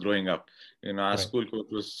for us growing up, our Right. school coach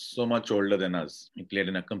was so much older than us. He played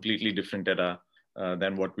in a completely different era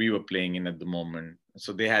than what we were playing in at the moment.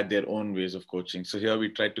 So they had their own ways of coaching. So here we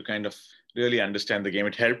tried to kind of really understand the game.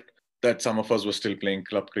 It helped that some of us were still playing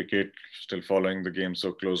club cricket, still following the game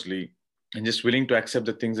so closely, and just willing to accept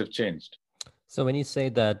that things have changed. So when you say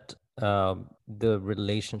that the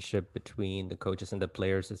relationship between the coaches and the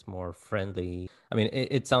players is more friendly, I mean,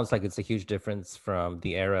 it sounds like it's a huge difference from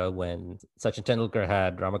the era when Sachin Tendulkar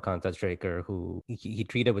had Ramakant Achrekar, who he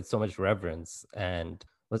treated with so much reverence, and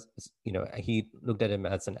was, he looked at him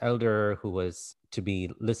as an elder who was to be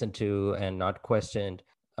listened to and not questioned.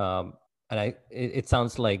 And it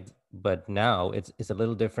sounds like, but now it's a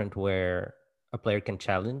little different, where a player can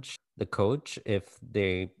challenge the coach if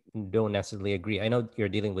they don't necessarily agree. I know you're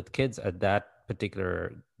dealing with kids at that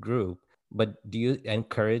particular group, but do you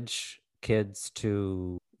encourage kids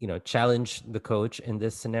to challenge the coach in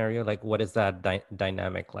this scenario? Like, what is that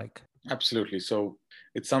dynamic like? Absolutely. So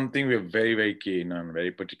it's something we're very, very keen on,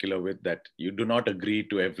 very particular with, that you do not agree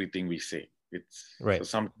to everything we say. It's Right. So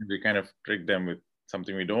something we kind of trick them with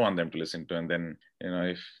something we don't want them to listen to, and then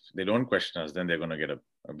if they don't question us, then they're going to get a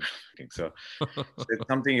thing. So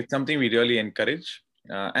it's something we really encourage,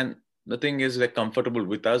 and the thing is, they're comfortable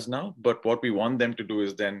with us now, but what we want them to do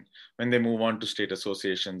is then when they move on to state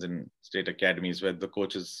associations and state academies where the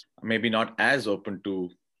coaches are maybe not as open to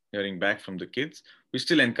hearing back from the kids, we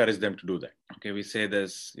still encourage them to do that. Okay, we say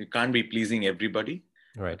you can't be pleasing everybody.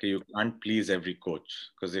 Right. Okay, you can't please every coach,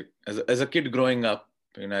 because as a kid growing up,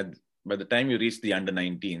 by the time you reach the under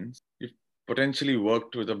 19s, you've potentially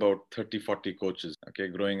worked with about 30, 40 coaches. Okay,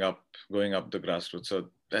 going up the grassroots. So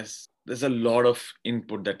there's a lot of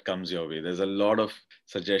input that comes your way. There's a lot of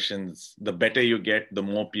suggestions. The better you get, the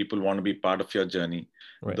more people want to be part of your journey.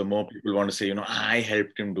 Right. The more people want to say, I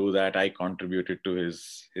helped him do that. I contributed to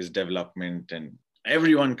his development, and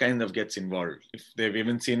everyone kind of gets involved. If they've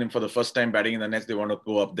even seen him for the first time batting in the nets, they want to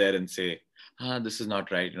go up there and say, this is not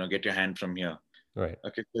right. Get your hand from here. Right.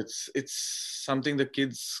 Okay, it's something the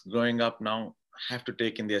kids growing up now have to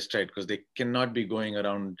take in their stride, because they cannot be going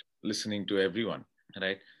around listening to everyone,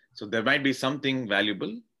 right? So there might be something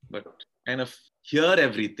valuable, but kind of hear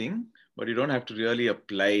everything, but you don't have to really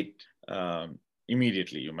apply it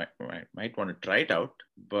immediately. You might want to try it out,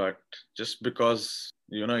 but just because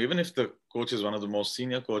even if the coach is one of the most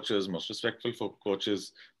senior coaches, most respectful for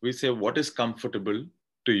coaches. We say what is comfortable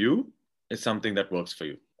to you is something that works for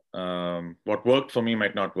you. What worked for me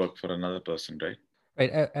might not work for another person, right?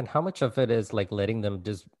 Right. And how much of it is like letting them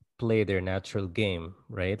just play their natural game,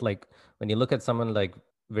 right? Like when you look at someone like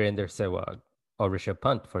Virender Sehwag or Rishabh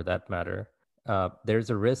Pant for that matter, there's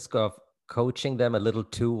a risk of coaching them a little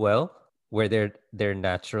too well, where their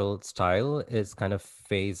natural style is kind of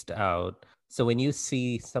phased out. So when you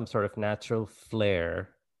see some sort of natural flair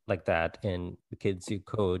like that in the kids you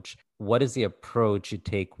coach, what is the approach you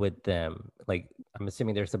take with them? Like I'm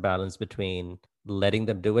assuming there's a balance between letting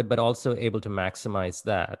them do it, but also able to maximize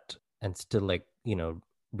that and still like,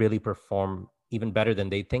 really perform even better than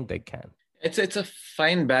they think they can. It's a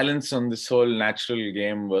fine balance on this whole natural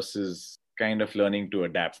game versus kind of learning to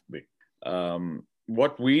adapt bit.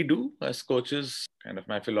 What we do as coaches, kind of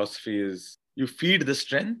my philosophy is you feed the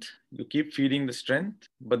strength, you keep feeding the strength,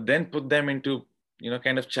 but then put them into,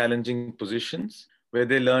 kind of challenging positions where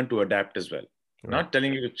they learn to adapt as well. Right. Not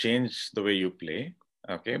telling you to change the way you play,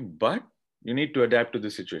 okay, but you need to adapt to the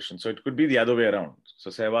situation. So it could be the other way around. So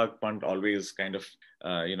Sehwag Pant always kind of,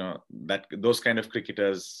 that those kind of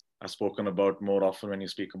cricketers are spoken about more often when you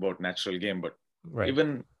speak about natural game. But Right.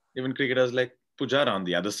 even cricketers like Pujara on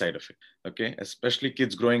the other side of it, okay, especially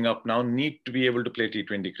kids growing up now need to be able to play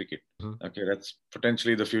T20 cricket. Mm-hmm. Okay, that's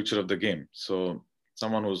potentially the future of the game. So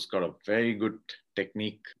someone who's got a very good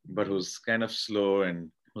technique, but who's kind of slow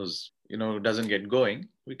and who's doesn't get going,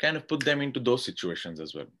 we kind of put them into those situations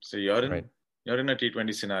as well. So Right. you're in a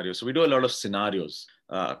T20 scenario. So we do a lot of scenarios.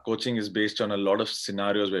 Coaching is based on a lot of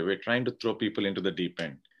scenarios where we're trying to throw people into the deep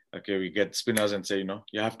end. Okay, we get spinners and say,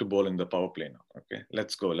 you have to bowl in the power play now. Okay,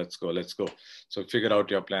 let's go. So figure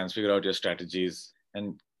out your plans, figure out your strategies,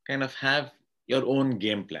 and kind of have your own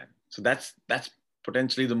game plan. So that's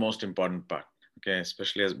potentially the most important part. Okay,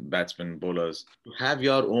 especially as batsmen, bowlers, to have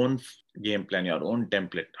your own game plan, your own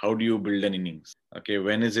template. How do you build an innings? Okay,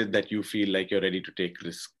 when is it that you feel like you're ready to take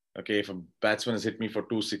risk? Okay, if a batsman has hit me for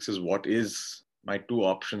 2 sixes, what is my two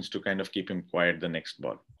options to kind of keep him quiet the next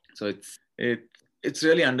ball? So it's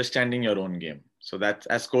really understanding your own game. So that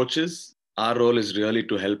as coaches, our role is really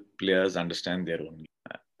to help players understand their own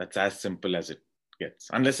game. That's as simple as it gets.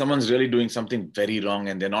 Unless someone's really doing something very wrong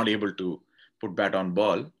and they're not able to put bat on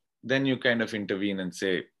ball, then you kind of intervene and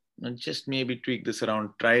say, just maybe tweak this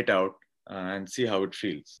around, try it out, and see how it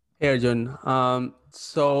feels. Hey Arjun,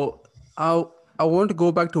 so I want to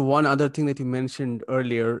go back to one other thing that you mentioned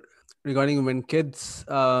earlier regarding when kids,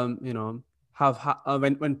 when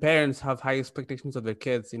parents have high expectations of their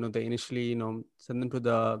kids. They initially, send them to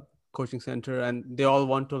the coaching center, and they all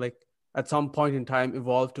want to, like, at some point in time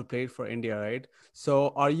evolve to play for India, right? So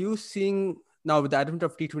are you seeing now, with the advent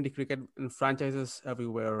of T20 cricket and franchises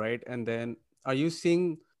everywhere, right? And then are you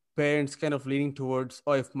seeing parents kind of leaning towards,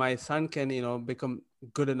 oh, if my son can, become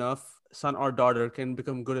good enough, son or daughter can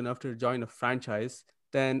become good enough to join a franchise,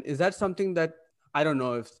 then is that something that, I don't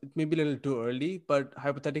know, if it may be a little too early, but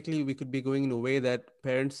hypothetically we could be going in a way that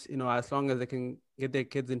parents, as long as they can get their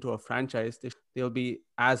kids into a franchise, they'll be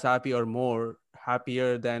as happy or more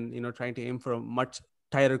happier than, trying to aim for a much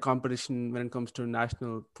tighter competition when it comes to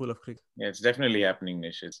national pool of cricket? Yeah, it's definitely happening,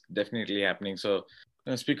 Nish. It's definitely happening. So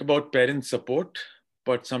speak about parent support,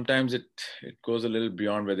 but sometimes it goes a little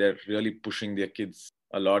beyond where they're really pushing their kids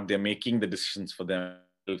a lot. They're making the decisions for them.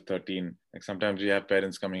 13. Like sometimes we have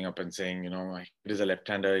parents coming up and saying, my kid is a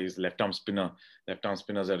left-hander, he's a left-arm spinner. Left-arm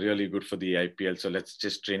spinners are really good for the IPL, so let's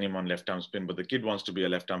just train him on left-arm spin. But the kid wants to be a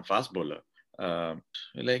left-arm fast bowler.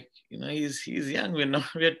 He's young.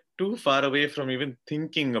 We're too far away from even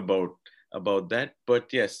thinking about that.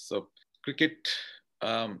 But yes, so cricket,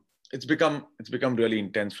 it's become really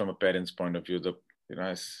intense from a parent's point of view.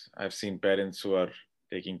 I've seen parents who are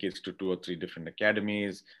taking kids to 2 or 3 different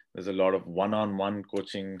academies. There's a lot of one-on-one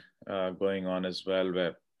coaching going on as well,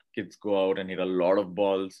 where kids go out and hit a lot of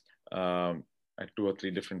balls at 2 or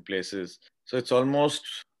 3 different places. So it's almost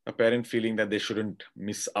a parent feeling that they shouldn't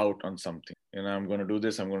miss out on something. I'm going to do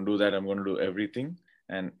this, I'm going to do that, I'm going to do everything.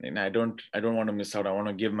 And I don't want to miss out. I want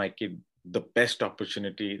to give my kid the best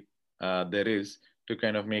opportunity there is to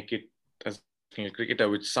kind of make it as a cricketer,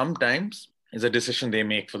 which sometimes is a decision they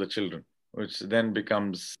make for the children, which then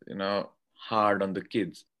becomes, hard on the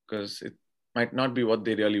kids because it might not be what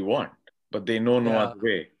they really want, but they know no other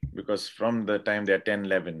way, because from the time they're 10,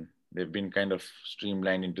 11, they've been kind of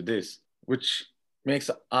streamlined into this, which makes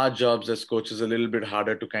our jobs as coaches a little bit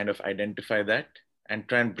harder to kind of identify that and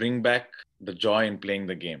try and bring back the joy in playing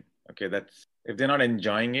the game. Okay, that's if they're not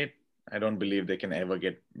enjoying it, I don't believe they can ever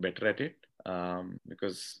get better at it.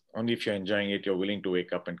 because only if you're enjoying it, you're willing to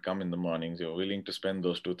wake up and come in the mornings. You're willing to spend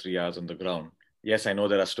those 2, 3 hours on the ground. Yes, I know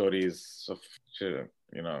there are stories of,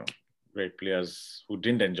 you know, great players who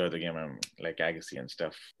didn't enjoy the game, like Agassi and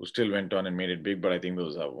stuff, who still went on and made it big. But I think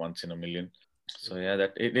those are once in a million. So yeah,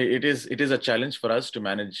 that it is a challenge for us to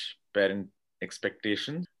manage parent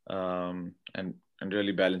expectations, and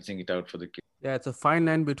really balancing it out for the kids. Yeah, it's a fine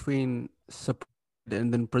line between support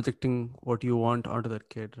and then projecting what you want onto that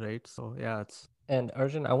kid, right? So yeah, it's And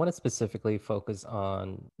Arjun, I want to specifically focus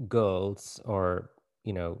on girls, or,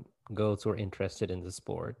 girls who are interested in the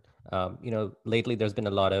sport. Lately there's been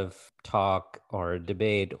a lot of talk or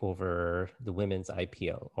debate over the women's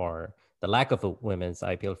IPL, or the lack of a women's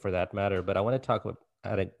IPL for that matter. But I want to talk about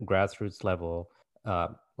at a grassroots level,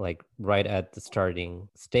 like right at the starting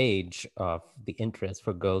stage of the interest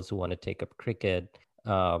for girls who want to take up cricket.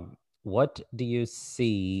 What do you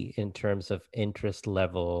see in terms of interest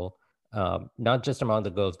level, not just among the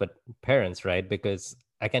girls, but parents, right? Because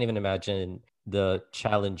I can't even imagine the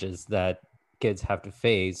challenges that kids have to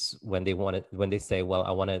face when when they say, well,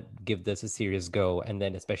 I want to give this a serious go. And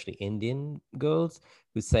then especially Indian girls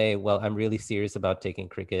who say, well, I'm really serious about taking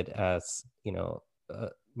cricket as,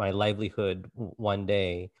 my livelihood one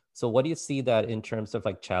day. So what do you see that in terms of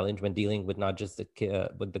like challenge when dealing with not just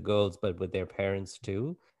with the girls, but with their parents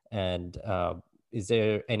too? And is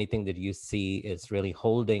there anything that you see is really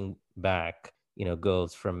holding back,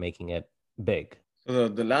 girls from making it big? So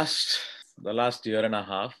the last year and a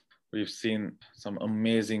half, we've seen some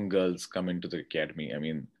amazing girls come into the academy. I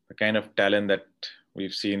mean, the kind of talent that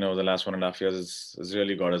we've seen over the last 1.5 years has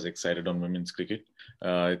really got us excited on women's cricket.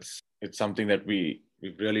 It's something that we've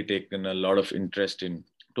really taken a lot of interest in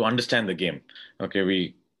to understand the game. Okay,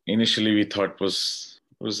 we initially we thought was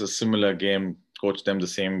a similar game, coach them the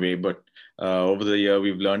same way, but over the year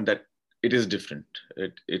we've learned that it is different.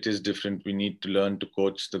 It is different. We need to learn to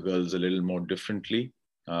coach the girls a little more differently.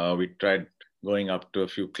 We tried going up to a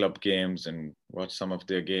few club games and watch some of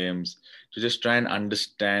their games to just try and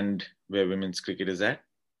understand where women's cricket is at.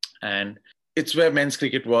 And it's where men's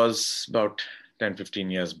cricket was about 10,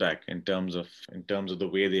 15 years back in terms of the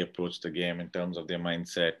way they approach the game, in terms of their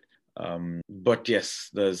mindset. But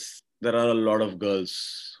yes, there are a lot of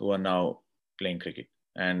girls who are now playing cricket,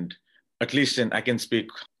 and at least I can speak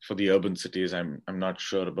for the urban cities. I'm not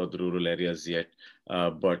sure about the rural areas yet,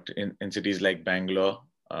 but in cities like Bangalore,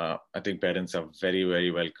 I think parents are very, very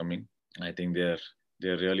welcoming. I think they're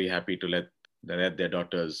really happy to let their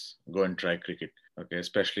daughters go and try cricket. Okay,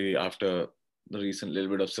 especially after the recent little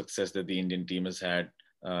bit of success that the Indian team has had,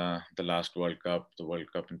 the last World Cup, the World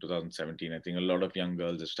Cup in 2017. I think a lot of young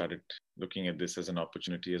girls have started looking at this as an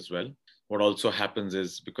opportunity as well. What also happens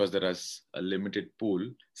is, because there is a limited pool,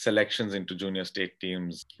 selections into junior state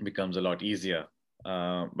teams becomes a lot easier.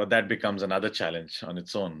 But that becomes another challenge on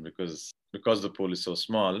its own, because the pool is so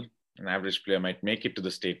small. An average player might make it to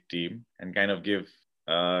the state team and kind of give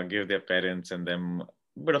their parents and them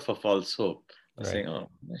a bit of a false hope, Right. saying, "Oh,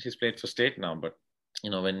 she's played for state now." But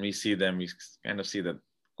when we see them, we kind of see that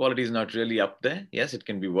quality is not really up there. Yes, it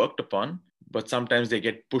can be worked upon, but sometimes they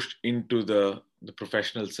get pushed into the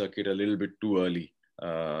professional circuit a little bit too early.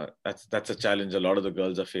 That's a challenge a lot of the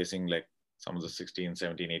girls are facing, like some of the 16,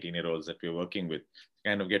 17, 18-year-olds that we're working with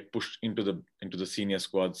kind of get pushed into the senior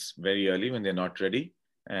squads very early when they're not ready.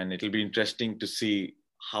 And it'll be interesting to see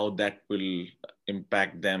how that will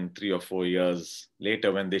impact them 3 or 4 years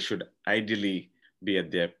later, when they should ideally be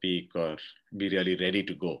at their peak or be really ready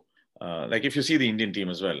to go. Like if you see the Indian team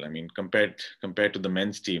as well, I mean, compared to the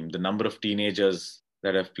men's team, the number of teenagers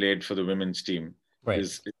that have played for the women's team Right.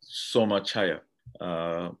 is so much higher,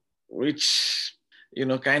 which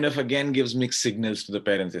kind of again gives mixed signals to the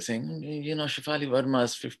parents. They're saying, Shafali Verma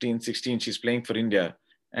is 15, 16, she's playing for India.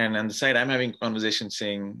 And on the side, I'm having conversations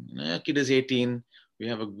saying, kid is 18. We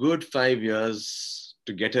have a good 5 years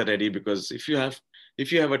to get her ready, because if you have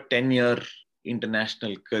a 10-year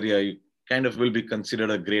international career, you kind of will be considered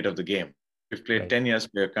a great of the game. If you've played Right. 10 years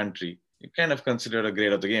for your country, you kind of considered a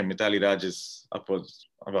great of the game. Mithali Raj is upwards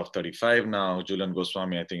above 35 now. Julian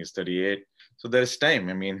Goswami, I think, is 38. So there's time.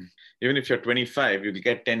 I mean, even if you're 25, you'll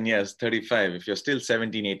get 10 years, 35. If you're still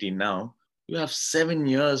 17, 18 now, you have 7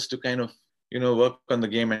 years to kind of, work on the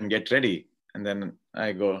game and get ready. And then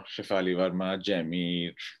I go, Shefali Verma,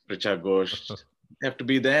 Jamie, Richa Ghosh, they have to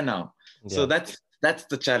be there now. So Yeah. that's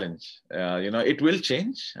the challenge. It will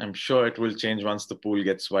change. I'm sure it will change once the pool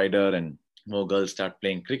gets wider and more girls start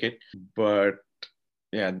playing cricket. But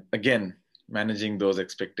yeah, again, managing those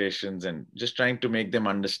expectations and just trying to make them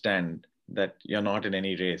understand that you're not in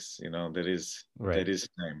any race. Right. There is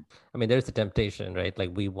time. I mean, there's a temptation, right?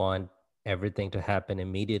 Like we want everything to happen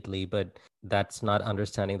immediately, but that's not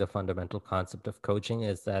understanding the fundamental concept of coaching,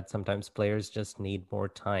 is that sometimes players just need more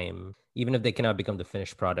time. Even if they cannot become the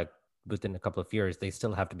finished product within a couple of years, they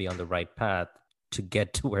still have to be on the right path to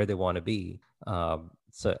get to where they want to be.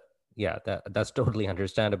 So yeah, that's totally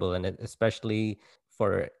understandable, and especially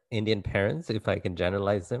for Indian parents, if I can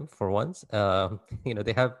generalize them for once,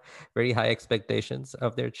 they have very high expectations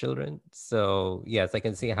of their children. So yes, I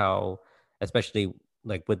can see how, especially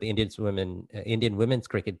like with the Indian women's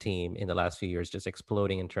cricket team in the last few years, just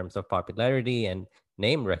exploding in terms of popularity and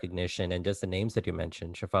name recognition, and just the names that you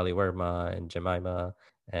mentioned, Shafali Verma and Jemima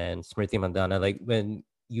and Smriti Mandana. Like when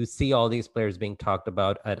you see all these players being talked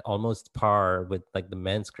about at almost par with like the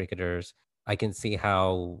men's cricketers, I can see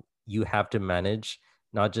how you have to manage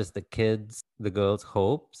not just the kids, the girls'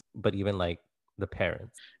 hopes, but even like the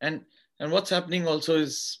parents. And what's happening also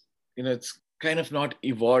is, it's kind of not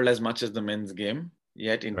evolved as much as the men's game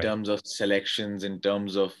yet in Right. terms of selections, in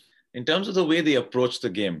terms of the way they approach the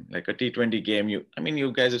game. Like a T20 game, you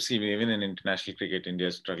guys have seen even in international cricket, India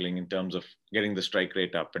is struggling in terms of getting the strike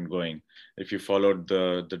rate up and going. If you followed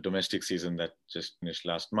the domestic season that just finished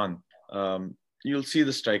last month, you'll see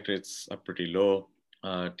the strike rates are pretty low.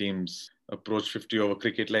 Teams approach 50 over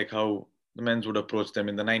cricket like how the men's would approach them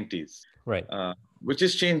in the 90s. Right. Which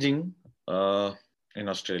is changing in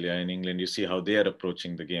Australia, in England. You see how they are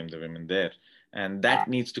approaching the game, the women there. And that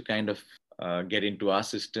needs to kind of get into our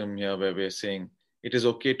system here, where we're saying it is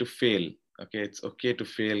okay to fail. Okay, it's okay to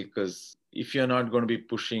fail, because if you're not going to be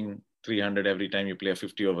pushing 300 every time you play a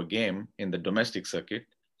 50 over game in the domestic circuit,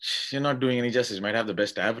 you're not doing any justice. You might have the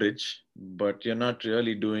best average, but you're not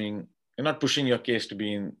pushing your case to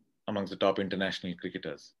be in amongst the top international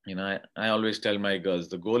cricketers. I always tell my girls,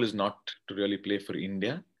 the goal is not to really play for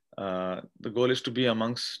India. The goal is to be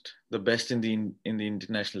amongst the best in the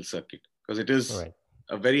international circuit, because it is Right.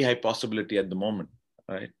 a very high possibility at the moment,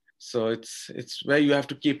 right? So it's where you have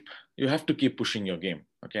to keep pushing your game,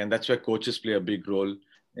 okay? And that's where coaches play a big role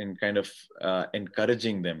in kind of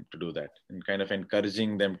encouraging them to do that, and kind of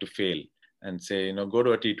encouraging them to fail, and say, go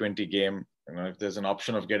to a T20 game. If there's an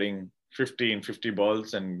option of getting 50 in 50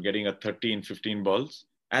 balls and getting a 30 in 15 balls,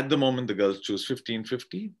 at the moment the girls choose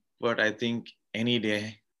 50-50, but I think any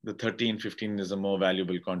day the 13-15 is a more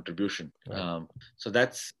valuable contribution. Right. So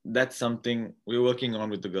that's something we're working on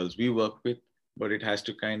with the girls we work with, but it has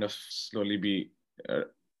to kind of slowly be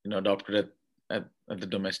adopted at the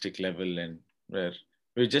domestic level, and where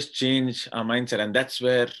we just change our mindset. And that's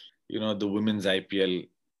where the women's IPL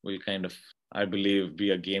will kind of, I believe, be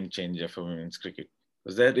a game changer for women's cricket,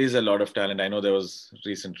 because there is a lot of talent. I know there was a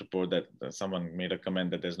recent report that someone made a comment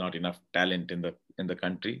that there's not enough talent in the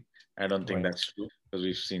country. I don't think Right. that's true, because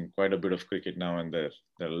we've seen quite a bit of cricket now, and there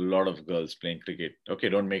are a lot of girls playing cricket. Okay,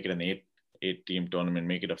 don't make it an eight team tournament,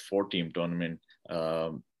 make it a 4-team tournament.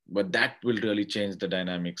 But that will really change the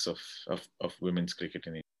dynamics of women's cricket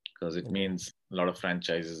in India, because it means a lot of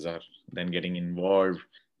franchises are then getting involved.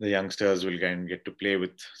 The youngsters will get to play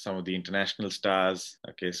with some of the international stars.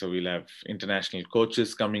 Okay, so we'll have international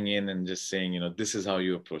coaches coming in and just saying, this is how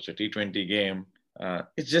you approach a T20 game.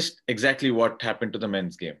 It's just exactly what happened to the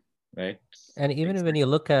men's game, right? And even when you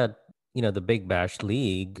look at, the Big Bash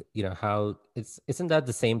League, how isn't that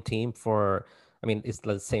the same team for, I mean, it's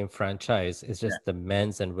the same franchise. It's Yeah, just the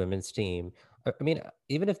men's and women's team. I mean,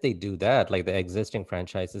 even if they do that, like the existing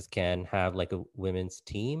franchises can have like a women's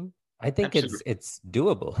team. I think absolutely. it's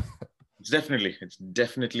doable. It's definitely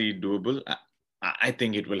doable. I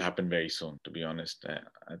think it will happen very soon, to be honest.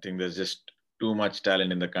 I think there's just too much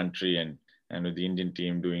talent in the country, and with the Indian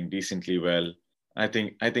team doing decently well, I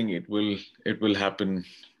think it will happen.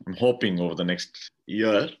 I'm hoping over the next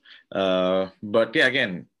year. But yeah,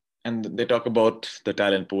 again, and they talk about the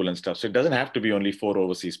talent pool and stuff. So it doesn't have to be only 4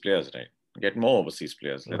 overseas players, right? Get more overseas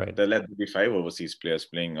players. Right. Let there be 5 overseas players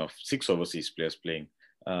playing, or 6 overseas players playing.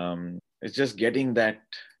 It's just getting them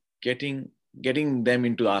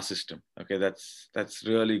into our system. Okay, that's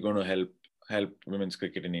really going to help women's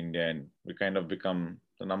cricket in India, and we kind of become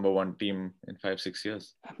the number 1 team in 5-6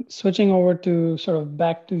 years. Switching over to sort of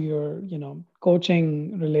back to your,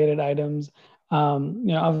 coaching related items.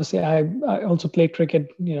 Obviously I also played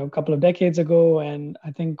cricket, a couple of decades ago. And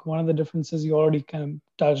I think one of the differences you already kind of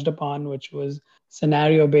touched upon, which was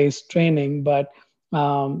scenario based training. But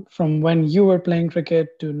from when you were playing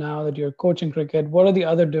cricket to now that you're coaching cricket, what are the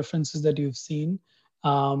other differences that you've seen?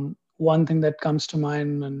 One thing that comes to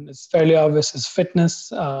mind, and it's fairly obvious, is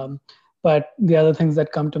fitness. But the other things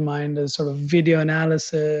that come to mind is sort of video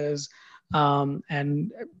analysis.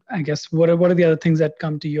 And I guess what are the other things that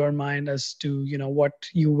come to your mind as to, what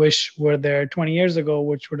you wish were there 20 years ago,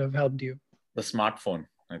 which would have helped you? The smartphone.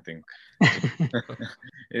 I think.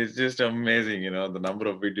 It's just amazing, the number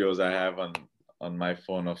of videos I have on my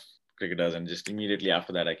phone of cricketers, and just immediately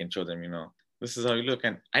after that I can show them, this is how you look.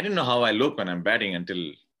 And I didn't know how I look when I'm batting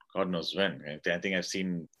until God knows when. I think I've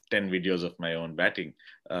seen 10 videos of my own batting.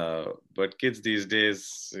 But kids these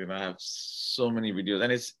days, have so many videos,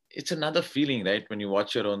 and it's another feeling, right? When you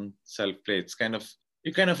watch your own self play,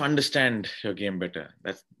 you kind of understand your game better.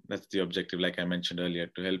 That's the objective, like I mentioned earlier,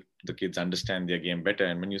 to help the kids understand their game better.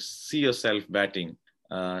 And when you see yourself batting,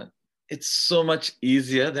 it's so much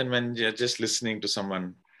easier than when you're just listening to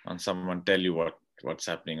someone tell you what's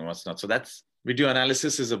happening and what's not. So that's video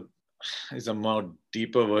analysis is a more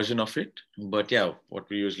deeper version of it. But yeah, what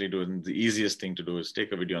we usually do, and the easiest thing to do, is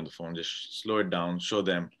take a video on the phone, just slow it down, show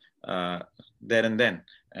them there and then,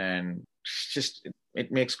 and just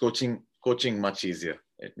it makes coaching much easier.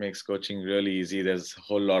 It makes coaching really easy. There's a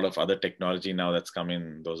whole lot of other technology now that's come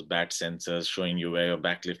in, those bat sensors showing you where your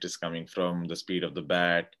backlift is coming from, the speed of the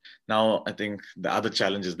bat. Now, I think the other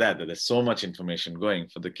challenge is that there's so much information going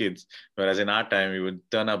for the kids, whereas in our time, we would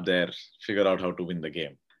turn up there, figure out how to win the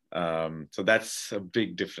game. So that's a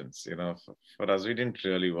big difference. For us, we didn't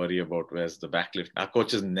really worry about where's the backlift. Our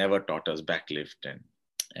coaches never taught us backlift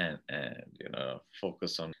and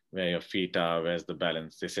focus on where your feet are, where's the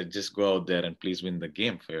balance. They said just go out there and please win the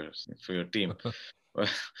game for your team.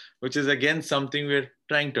 Which is again something we're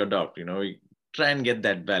trying to adopt. We try and get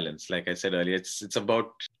that balance. Like I said earlier, it's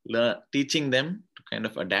about teaching them to kind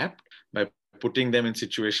of adapt by putting them in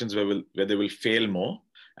situations where they will fail more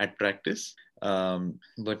at practice.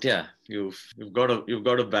 But yeah, you've got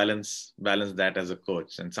to balance that as a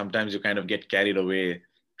coach, and sometimes you kind of get carried away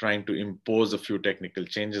trying to impose a few technical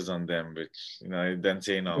changes on them, which then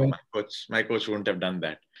say, no, right. my coach wouldn't have done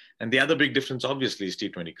that. And the other big difference, obviously, is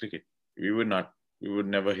T20 cricket. We would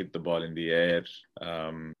never hit the ball in the air.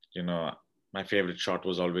 My favorite shot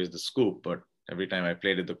was always the scoop, but every time I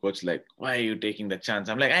played it, the coach like, why are you taking the chance?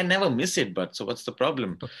 I'm like, I never miss it, but so what's the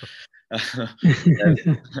problem?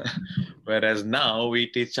 Whereas now we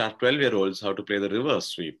teach our 12-year-olds how to play the reverse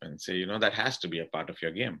sweep and say, that has to be a part of your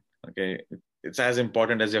game. Okay. It's as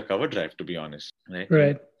important as your cover drive, to be honest.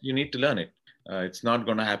 Right. You need to learn it. It's not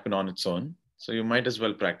going to happen on its own. So you might as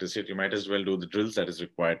well practice it. You might as well do the drills that is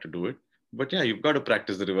required to do it. But yeah, you've got to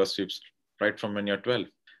practice the reverse sweeps right from when you're 12.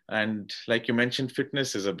 And like you mentioned,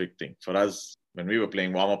 fitness is a big thing. For us, when we were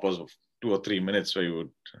playing, warm-up was 2 or 3 minutes where you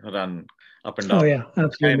would run up and down. Oh yeah,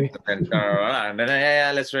 absolutely. And then,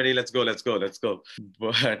 yeah, let's go.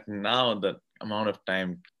 But now the amount of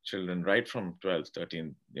time children right from 12,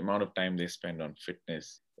 13, the amount of time they spend on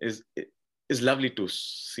fitness is lovely to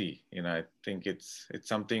see. I think it's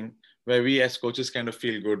something where we as coaches kind of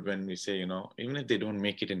feel good when we say, even if they don't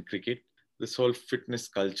make it in cricket, this whole fitness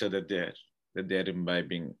culture that they're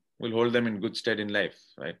imbibing will hold them in good stead in life,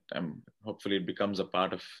 right? Hopefully it becomes a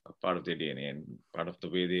part of their DNA and part of the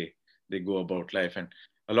way they go about life. And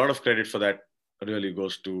a lot of credit for that really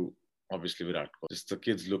goes to obviously Virat Kohli. Just the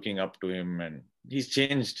kids looking up to him, and he's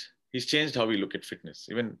changed how we look at fitness.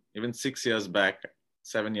 Even 6 years back,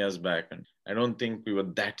 7 years back, and I don't think we were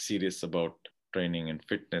that serious about training and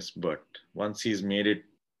fitness. But once he's made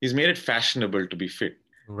it fashionable to be fit.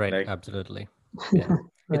 Right, absolutely. Yeah.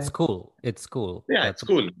 Right. It's cool. Yeah, it's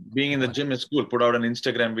cool. Being in the gym is cool. Put out an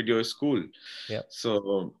Instagram video is cool. Yeah.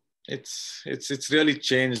 So it's really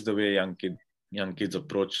changed the way young kids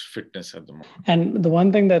approach fitness at the moment. And the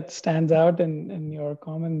one thing that stands out in your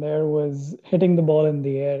comment there was hitting the ball in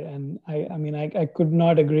the air. And I could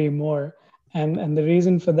not agree more. And the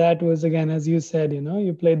reason for that was, again, as you said,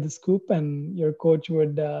 you played the scoop and your coach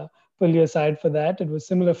would pull you aside for that. It was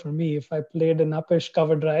similar for me. If I played an uppish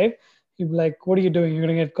cover drive, he'd be like, what are you doing? You're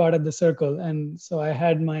going to get caught at the circle. And so I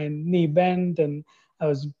had my knee bent and I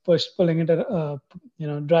was pulling it,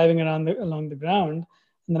 driving along the ground.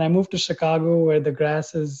 And then I moved to Chicago where the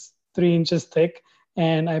grass is 3 inches thick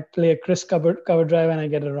and I play a crisp cover drive and I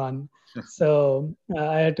get a run. So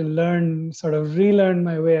I had to relearn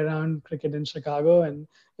my way around cricket in Chicago. And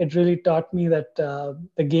it really taught me that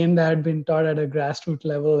the game that had been taught at a grassroots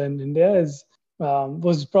level in India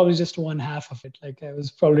was probably just one half of it. Like I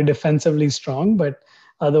was probably defensively strong, but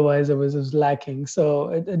otherwise it was lacking. So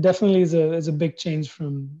it definitely is a big change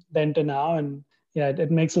from then to now. And yeah,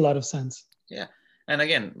 it makes a lot of sense. Yeah. And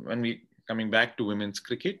again, when we coming back to women's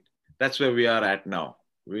cricket, that's where we are at now.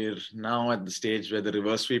 We're now at the stage where the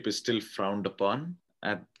reverse sweep is still frowned upon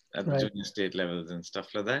at the junior state levels and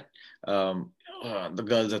stuff like that. The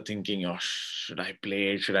girls are thinking, oh, should I play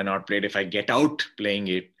it? Should I not play it? If I get out playing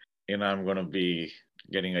it, I'm going to be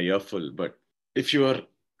getting a earful. But if you are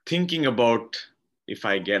thinking about if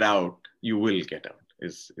I get out, you will get out.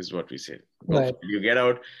 is what we say. Right. You get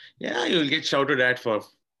out, yeah, you'll get shouted at for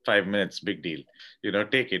 5 minutes, big deal.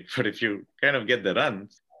 Take it. But if you kind of get the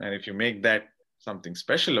runs, and if you make that something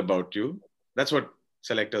special about you, that's what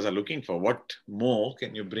selectors are looking for. What more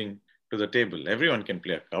can you bring to the table? Everyone can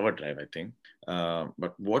play a cover drive, I think.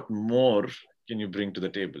 But what more can you bring to the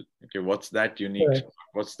table? Okay, what's that unique? Right.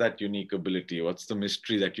 What's that unique ability? What's the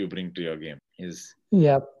mystery that you bring to your game?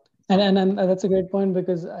 Yeah. And that's a great point,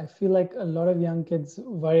 because I feel like a lot of young kids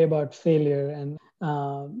worry about failure. And,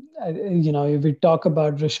 if we talk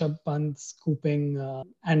about Rishabh Pant scooping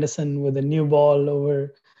Anderson with a new ball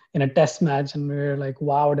over in a test match, and we're like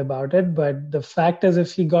wowed about it. But the fact is,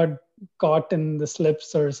 if he got caught in the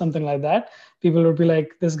slips or something like that, people would be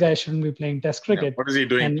like, this guy shouldn't be playing test cricket. What is he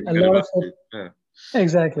doing? And a lot of it,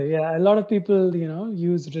 exactly. Yeah. A lot of people,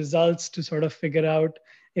 use results to sort of figure out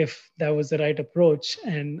if that was the right approach.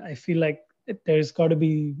 And I feel like there's got to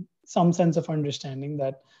be some sense of understanding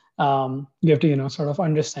that you have to, sort of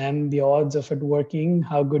understand the odds of it working,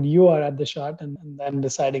 how good you are at the shot, and then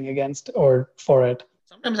deciding against or for it.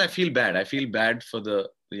 Sometimes I feel bad. I feel bad for the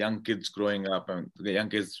young kids growing up and the young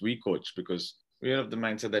kids we coach, because we have the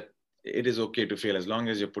mindset that it is okay to fail as long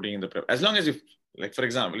as you're putting in the prep. As long as you, like, for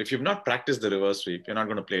example, if you've not practiced the reverse sweep, you're not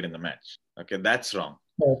going to play it in the match. Okay, that's wrong.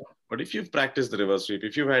 Right. But if you've practiced the reverse sweep,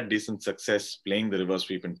 if you've had decent success playing the reverse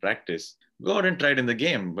sweep in practice, go out and try it in the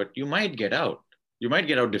game. But you might get out. You might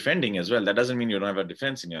get out defending as well. That doesn't mean you don't have a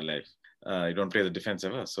defense in your life. You don't play the defense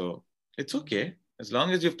ever. So it's okay. As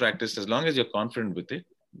long as you've practiced, as long as you're confident with it,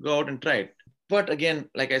 go out and try it. But again,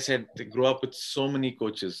 like I said, they grow up with so many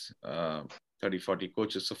coaches, 30, 40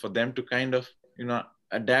 coaches. So for them to kind of,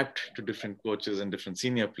 adapt to different coaches and different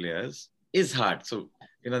senior players is hard. So,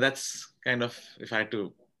 that's kind of, if I had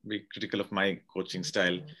to be critical of my coaching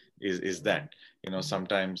style, is that,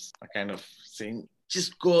 sometimes I kind of saying,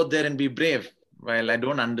 just go there and be brave. While I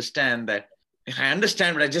don't understand that, I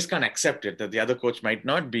understand, but I just can't accept it that the other coach might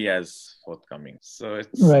not be as forthcoming. So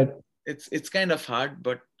it's right. It's kind of hard,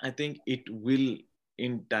 but I think it will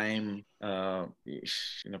in time.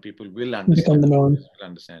 People will understand. Become the norm. Will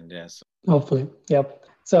understand, yes. Hopefully, yep.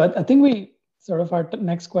 So I think we sort of our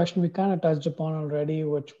next question we kind of touched upon already,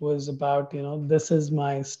 which was about this is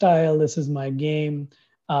my style, this is my game,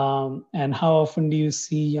 and how often do you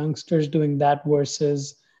see youngsters doing that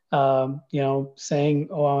versus saying,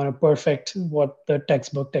 oh, I want to perfect what the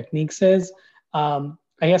textbook technique says.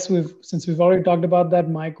 I guess since we've already talked about that,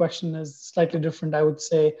 my question is slightly different. I would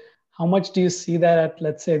say, how much do you see that at,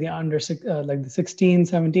 let's say, the under like the 16,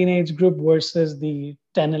 17 age group versus the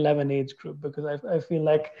 10, 11 age group? Because I feel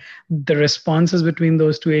like the responses between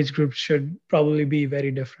those two age groups should probably be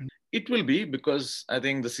very different. It will be, because I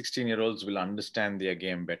think the 16-year-olds will understand their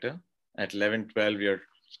game better. At 11, 12, we are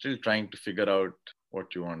still trying to figure out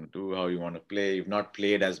what you want to do, how you want to play. You've not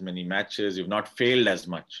played as many matches. You've not failed as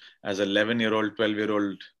much. As an 11-year-old,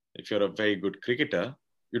 12-year-old, if you're a very good cricketer,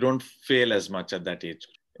 you don't fail as much at that age.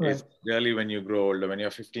 Right. It's really when you grow older, when you're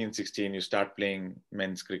 15, 16, you start playing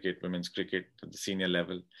men's cricket, women's cricket at the senior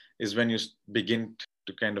level, is when you begin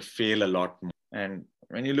to kind of fail a lot more. And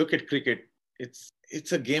when you look at cricket,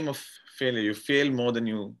 it's a game of failure. You fail more than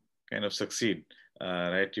you kind of succeed,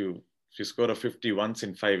 right? If you score a 50 once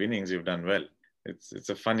in 5 innings, you've done well. It's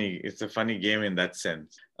a funny game in that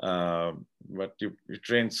sense. But you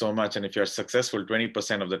train so much, and if you're successful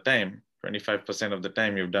 20% of the time, 25% of the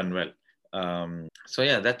time, you've done well. So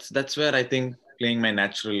yeah, that's where I think playing my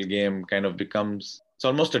natural game kind of becomes, it's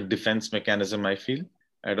almost a defense mechanism, I feel.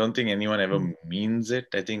 I don't think anyone ever means it.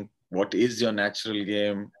 I think what is your natural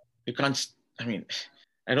game? You can't,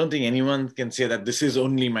 I don't think anyone can say that this is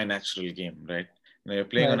only my natural game, right? You're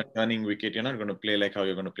playing on a turning wicket. You're not going to play like how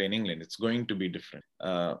you're going to play in England. It's going to be different.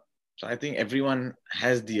 So I think everyone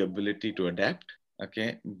has the ability to adapt.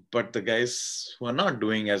 Okay. But the guys who are not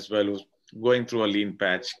doing as well, who's going through a lean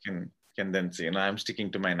patch, can then say, I'm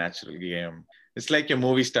sticking to my natural game. It's like your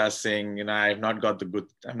movie stars saying, I've not got a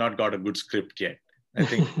good script yet. I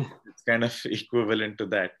think it's kind of equivalent to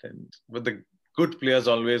that. But the good players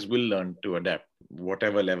always will learn to adapt.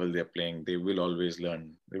 Whatever level they're playing, they will always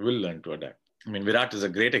learn. They will learn to adapt. Virat is a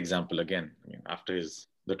great example again. After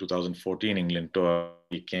the 2014 England tour,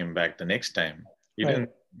 he came back the next time. He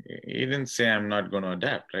didn't say, I'm not going to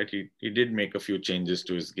adapt, right? He did make a few changes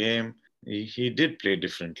to his game. He did play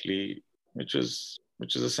differently, which is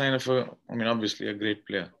a sign of obviously a great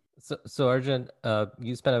player. So Arjun,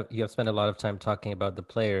 you have spent a lot of time talking about the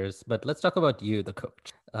players, but let's talk about you, the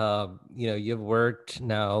coach. You've worked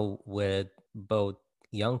now with both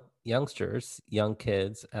youngsters, young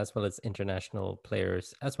kids, as well as international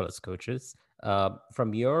players, as well as coaches.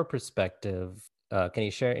 From your perspective, can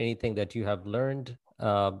you share anything that you have learned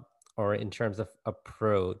or in terms of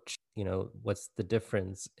approach, what's the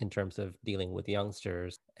difference in terms of dealing with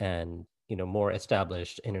youngsters and, more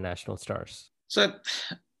established international stars? So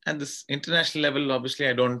at this international level, obviously,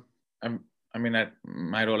 I mean, at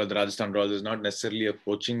my role at the Rajasthan Royals is not necessarily a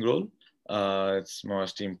coaching role. It's more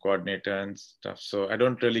as team coordinator and stuff. So I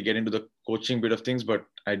don't really get into the coaching bit of things, but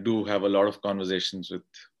I do have a lot of conversations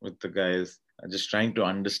with the guys, just trying to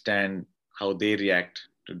understand how they react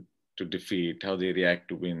to defeat, how they react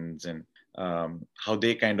to wins, and how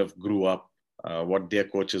they kind of grew up, what their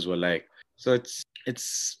coaches were like. So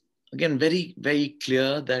it's again very very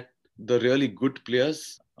clear that the really good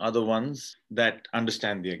players are the ones that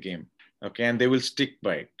understand their game, okay, and they will stick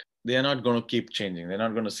by it. They are not going to keep changing. They're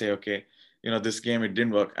not going to say, okay, this game it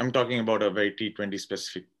didn't work. I'm talking about a very T20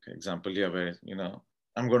 specific example here, where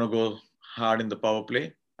I'm going to go hard in the power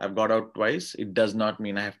play. I've got out twice. It does not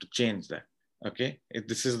mean I have to change that. Okay,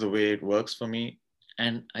 this is the way it works for me.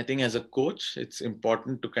 And I think as a coach, it's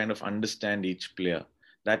important to kind of understand each player.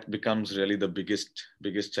 That becomes really the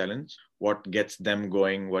biggest challenge. What gets them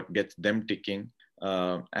going, what gets them ticking,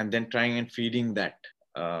 and then trying and feeding that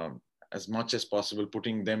as much as possible,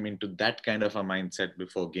 putting them into that kind of a mindset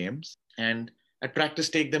before games. And at practice,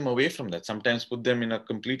 take them away from that. Sometimes put them in a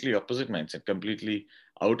completely opposite mindset, completely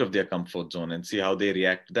out of their comfort zone, and see how they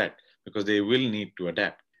react to that, because they will need to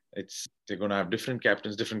adapt. They're going to have different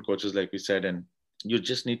captains, different coaches, like we said, and you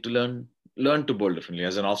just need to learn to bowl differently.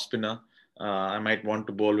 As an off spinner, I might want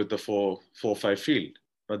to bowl with a 4-5 field,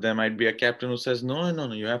 but there might be a captain who says,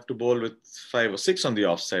 no, you have to bowl with 5 or 6 on the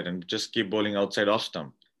offside and just keep bowling outside off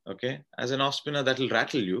stump. Okay, as an off spinner, that will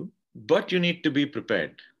rattle you, but you need to be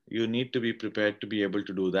prepared. You need to be prepared to be able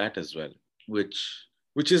to do that as well, which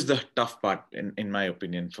is the tough part, in my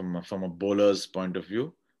opinion, from a bowler's point of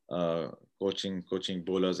view. Coaching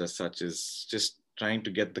bowlers as such is just trying to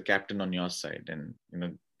get the captain on your side,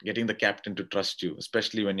 and getting the captain to trust you,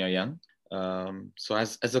 especially when you're young. So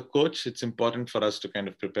as a coach, it's important for us to kind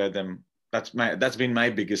of prepare them. That's been my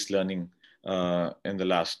biggest learning in the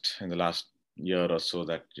last year or so,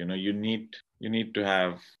 that you need to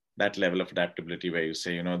have that level of adaptability where you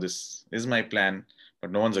say, this is my plan,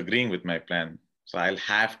 but no one's agreeing with my plan, so I'll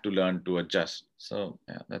have to learn to adjust. So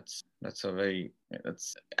yeah,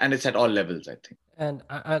 and it's at all levels, I think. And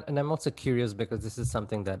I'm also curious, because this is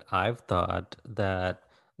something that I've thought that,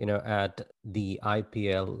 at the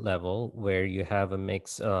IPL level, where you have a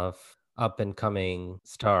mix of up and coming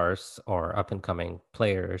stars or up and coming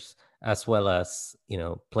players, as well as,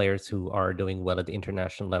 players who are doing well at the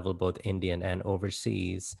international level, both Indian and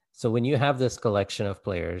overseas. So when you have this collection of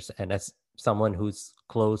players, and as someone who's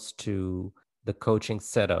close to the coaching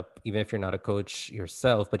setup, even if you're not a coach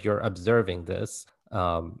yourself, but you're observing this,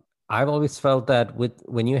 I've always felt that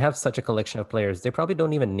when you have such a collection of players, they probably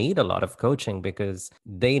don't even need a lot of coaching, because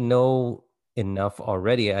they know enough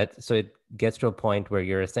already. So it gets to a point where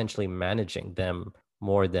you're essentially managing them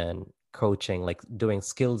more than coaching, like doing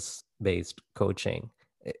skills-based coaching.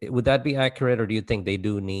 Would that be accurate, or do you think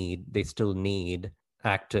they still need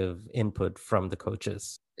active input from the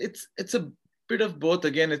coaches? It's a bit of both.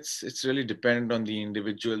 Again, it's really dependent on the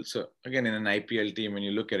individual. So again, in an IPL team, when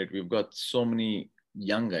you look at it, we've got so many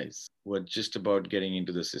young guys who are just about getting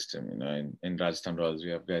into the system. In Rajasthan Royals,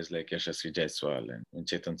 we have guys like Yashasvi Jaiswal and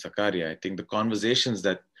Chetan Sakaria. I think the conversations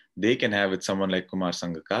that they can have with someone like Kumar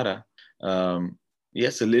Sangakkara,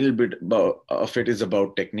 yes, a little bit of it is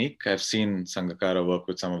about technique. I've seen Sangakkara work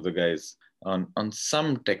with some of the guys on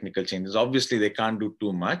some technical changes. Obviously, they can't do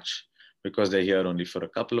too much because they're here only for a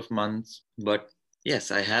couple of months. But yes,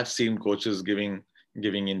 I have seen coaches giving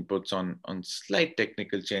inputs on slight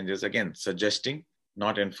technical changes. Again, suggesting,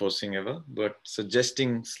 not enforcing ever, but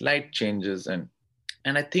suggesting slight changes. And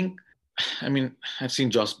I think, I've seen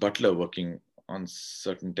Josh Butler working on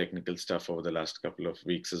certain technical stuff over the last couple of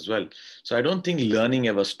weeks as well. So I don't think learning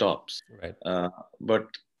ever stops. Right. But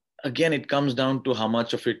again, it comes down to how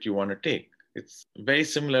much of it you want to take. It's very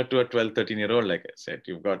similar to a 12, 13-year-old, like I said.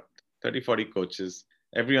 You've got 30, 40 coaches.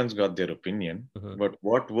 Everyone's got their opinion. Mm-hmm. But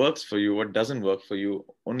what works for you, what doesn't work for you,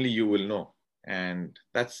 only you will know. And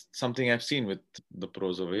that's something I've seen with the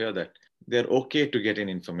pros over here, that they're okay to get in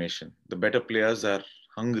information. The better players are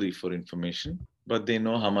hungry for information, but they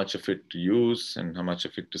know how much of it to use and how much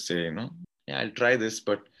of it to say, yeah, I'll try this,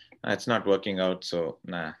 but it's not working out. So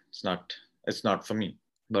it's not for me.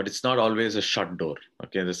 But it's not always a shut door.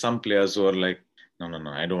 Okay. There's some players who are like, no,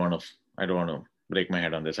 I don't want to break my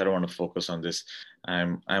head on this. I don't want to focus on this.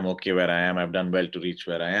 I'm okay where I am. I've done well to reach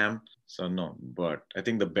where I am. So no, but I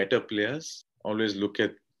think the better players always look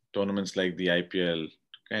at tournaments like the IPL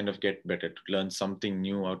to kind of get better, to learn something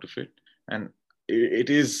new out of it. And it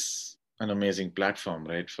is an amazing platform,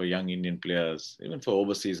 right, for young Indian players, even for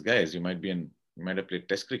overseas guys. You might have played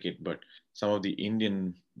Test cricket, but some of the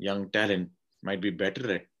Indian young talent might be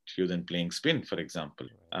better at you than playing spin, for example.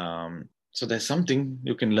 So there's something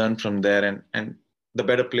you can learn from there, and the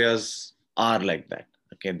better players are like that.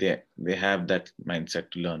 Okay, they have that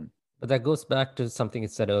mindset to learn. But that goes back to something you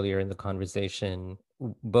said earlier in the conversation.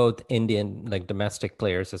 Both Indian, like domestic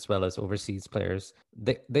players, as well as overseas players,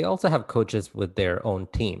 they also have coaches with their own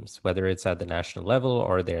teams, whether it's at the national level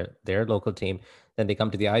or their local team. Then they come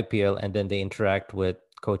to the IPL and then they interact with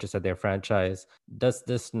coaches at their franchise. Does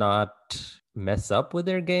this not mess up with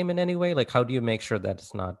their game in any way? Like, how do you make sure that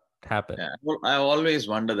does not happen? Yeah, well, I always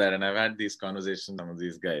wonder that, and I've had these conversations with some of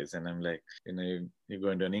these guys, and I'm like, you go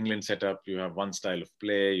into an England setup, you have one style of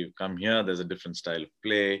play. You come here, there's a different style of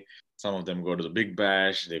play. Some of them go to the Big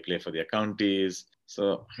Bash, they play for their counties.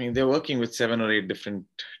 So I mean, they're working with 7 or 8 different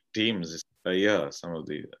teams a year. Some of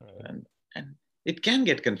the and it can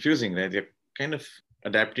get confusing, right? They're kind of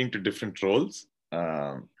adapting to different roles.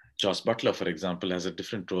 Josh Butler, for example, has a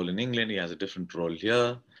different role in England. He has a different role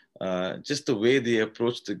here. Just the way they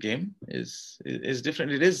approach the game is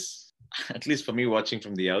different. It is, at least for me, watching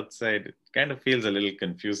from the outside, it kind of feels a little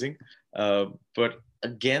confusing. But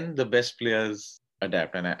again, the best players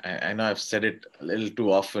adapt, and I know I've said it a little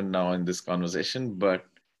too often now in this conversation, but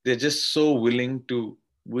they're just so willing to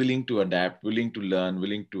adapt, willing to learn,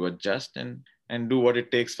 willing to adjust, and do what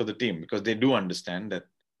it takes for the team, because they do understand that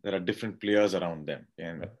there are different players around them.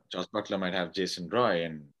 And right. Josh Butler might have Jason Roy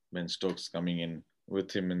and Ben Stokes coming in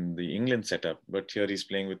with him in the England setup, but here he's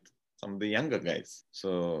playing with some of the younger guys.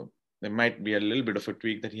 So there might be a little bit of a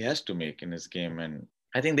tweak that he has to make in his game. And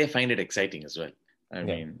I think they find it exciting as well. I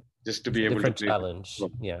mean, just to be able to play. Challenge.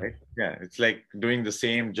 Yeah. Right? Yeah. It's like doing the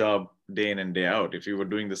same job day in and day out. If you were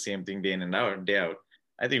doing the same thing day in and day out,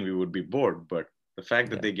 I think we would be bored. But the fact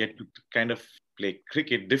that they get to kind of play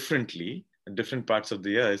cricket differently in different parts of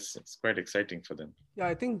the year, it's quite exciting for them. Yeah,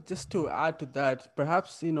 I think just to add to that,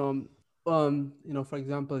 perhaps, for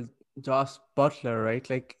example, Josh Butler, right?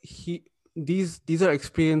 Like these are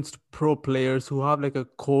experienced pro players who have like a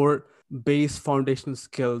core base foundational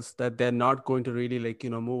skills that they're not going to really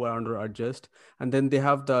move around or adjust. And then they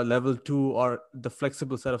have the level 2 or the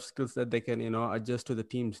flexible set of skills that they can, adjust to the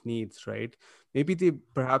team's needs, right? Maybe they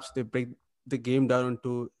break the game down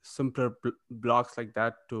into simpler blocks like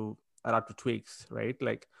that to adapt to tweaks, right?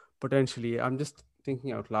 Like potentially, I'm just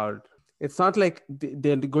thinking out loud. It's not like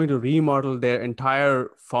they're going to remodel their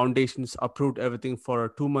entire foundations, uproot everything for a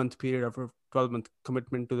 2-month period of a 12-month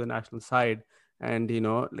commitment to the national side, and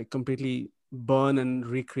completely burn and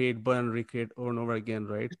recreate over and over again,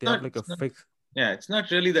 right? They have like a fix. Yeah, it's not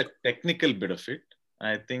really the technical bit of it.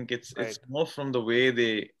 I think it's more from the way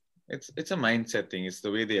it's a mindset thing. It's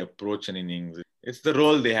the way they approach an innings. It's the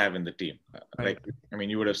role they have in the team. Right. Like, I mean,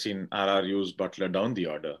 you would have seen RR use Butler down the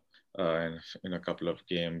order in a couple of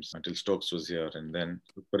games until Stokes was here, and then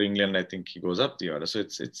for England, I think he goes up the order. So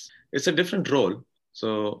it's a different role.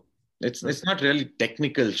 So it's not really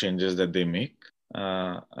technical changes that they make.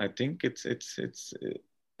 I think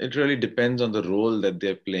it really depends on the role that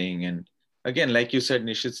they're playing. And again, like you said,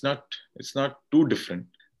 Nish, it's not too different.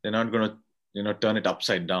 They're not going to turn it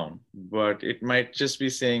upside down, but it might just be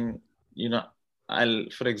saying,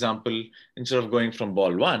 for example, instead of going from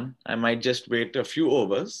ball 1, I might just wait a few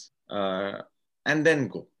overs and then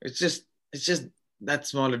go. It's just that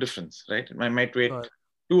small a difference, right? I might wait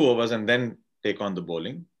 2 overs and then take on the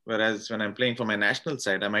bowling. Whereas when I'm playing for my national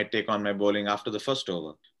side, I might take on my bowling after the first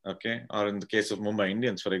over. Okay. Or in the case of Mumbai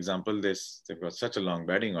Indians, for example, they've got such a long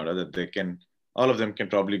batting order that all of them can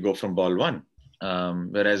probably go from ball 1.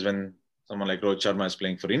 Whereas when someone like Rohit Sharma is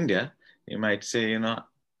playing for India, he might say,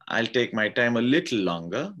 I'll take my time a little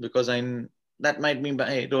longer because that might be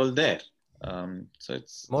my role there. So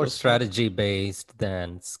it's more strategy based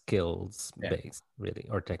than skills based, really,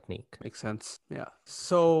 or technique. Makes sense. Yeah.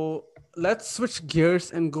 So let's switch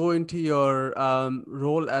gears and go into your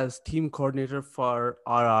role as team coordinator for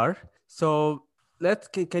RR. So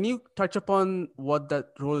can you touch upon what that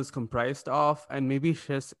role is comprised of, and maybe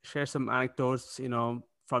share some anecdotes,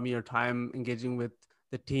 from your time engaging with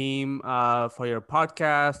the team for your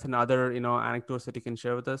podcast, and other, anecdotes that you can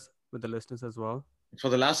share with us, with the listeners as well? For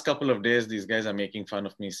the last couple of days, these guys are making fun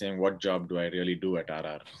of me, saying, what job do I really do at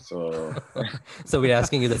RR? So we're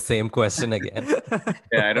asking you the same question again.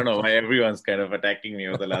 Yeah, I don't know why everyone's kind of attacking me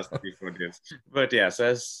over the last 3-4 days. But yeah,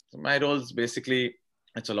 so my role's basically,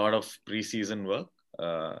 it's a lot of pre-season work,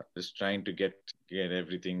 just trying to get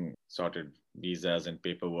everything sorted, visas and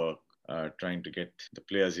paperwork, trying to get the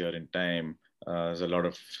players here in time, There's a lot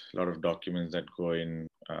of documents that go in,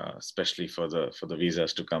 especially for the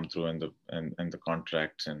visas to come through and the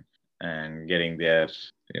contracts and getting their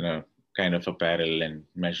kind of apparel and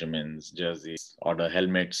measurements, jerseys, order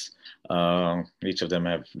helmets. Each of them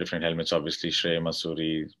have different helmets, obviously Shrey,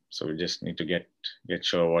 Masuri. So we just need to get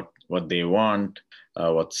sure what they want,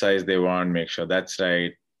 what size they want, make sure that's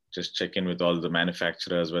right. Just check in with all the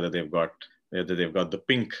manufacturers whether they've got the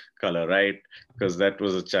pink color right, because that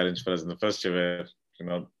was a challenge for us in the first year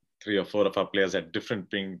where three or four of our players had different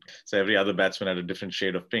pink, so every other batsman had a different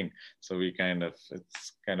shade of pink. So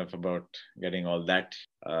it's kind of about getting all that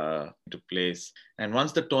into place. And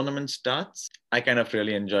once the tournament starts, I kind of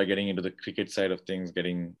really enjoy getting into the cricket side of things,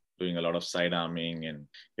 doing a lot of side arming and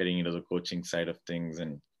getting into the coaching side of things.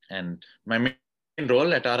 And my main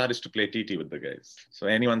role at RR is to play TT with the guys. So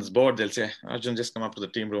anyone's bored, they'll say, Arjun, just come up to the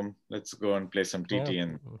team room. Let's go and play some TT. Yeah,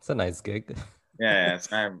 and it's a nice gig. Yeah,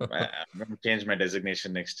 so I'm going to change my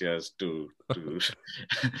designation next year to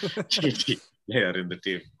TT player in the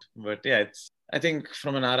team. But yeah, I think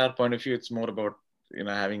from an RR point of view, it's more about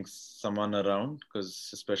having someone around, because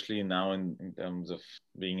especially now in terms of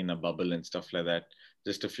being in a bubble and stuff like that,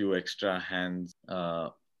 just a few extra hands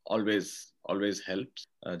always helps.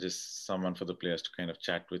 Just someone for the players to kind of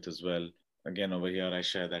chat with as well. Again, over here, I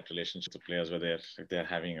share that relationship with players where if they're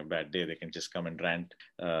having a bad day, they can just come and rant.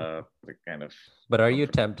 But are you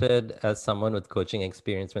tempted as someone with coaching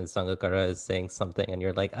experience when Sangakkara is saying something and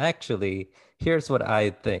you're like, actually, here's what I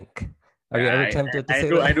think? Are you ever tempted to say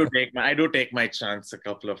that? I do take my chance a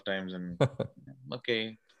couple of times, and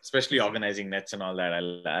okay, especially organizing nets and all that.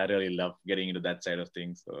 I really love getting into that side of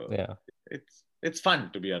things. So yeah, it's fun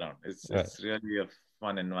to be around. It's really a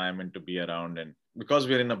fun environment to be around, and because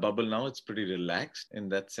we're in a bubble now, it's pretty relaxed in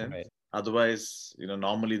that sense. Right. Otherwise,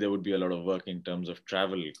 normally there would be a lot of work in terms of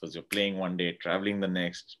travel, because you're playing one day, traveling the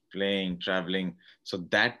next, playing, traveling. So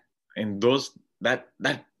that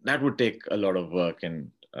would take a lot of work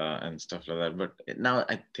and stuff like that. But now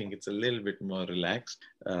I think it's a little bit more relaxed.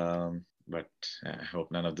 But I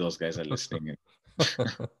hope none of those guys are listening.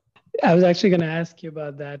 I was actually going to ask you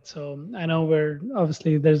about that. So I know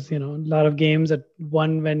there's a lot of games at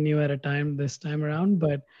one venue at a time this time around,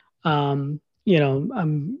 but in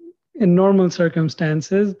normal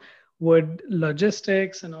circumstances, would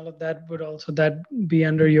logistics and all of that that be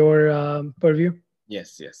under your purview?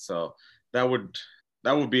 Yes. So that would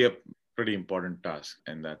be a pretty important task,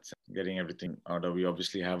 and that's getting everything order. We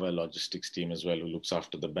obviously have a logistics team as well who looks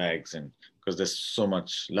after the bags, and because there's so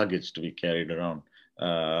much luggage to be carried around.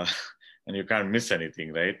 And you can't miss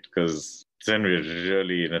anything, right? Because then we're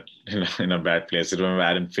really in a bad place. I remember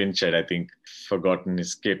Aaron Finch had, I think, forgotten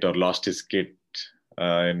his kit or lost his kit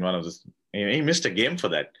in one of the. He missed a game for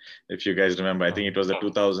that. If you guys remember, I think it was the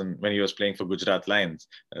 2000 when he was playing for Gujarat Lions.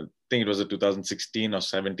 I think it was the 2016 or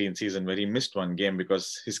 17 season where he missed one game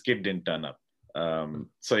because his kit didn't turn up.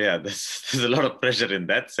 So yeah, there's a lot of pressure in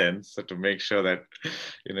that sense. So to make sure that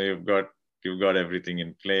you've got everything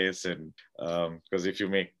in place, and because if you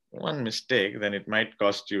make one mistake, then it might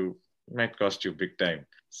cost you big time.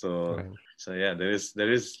 So Right. So yeah, there is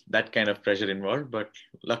that kind of pressure involved. But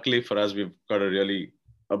luckily for us, we've got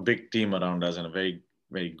a big team around us, and a very,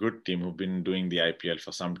 very good team who've been doing the IPL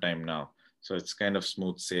for some time now. So it's kind of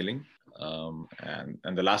smooth sailing.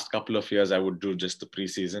 And the last couple of years, I would do just the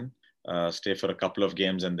preseason, stay for a couple of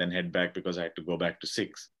games, and then head back, because I had to go back to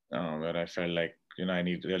six, where I felt like I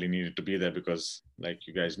really needed to be there, because, like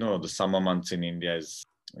you guys know, the summer months in India is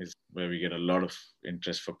where we get a lot of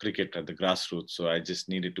interest for cricket at the grassroots. So I just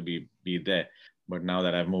needed to be there. But now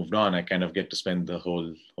that I've moved on, I kind of get to spend the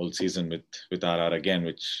whole season with RR again,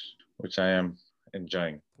 which I am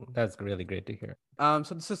enjoying. That's really great to hear.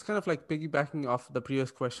 So this is kind of like piggybacking off the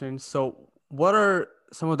previous question. So what are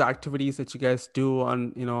some of the activities that you guys do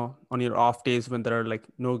on your off days when there are like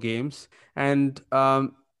no games, and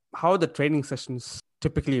how are the training sessions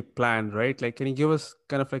typically planned, right? Like, can you give us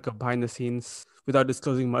kind of like a behind the scenes without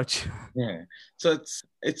disclosing much? Yeah. So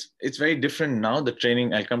it's very different now. The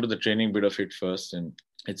training, I'll come to the training bit of it first, and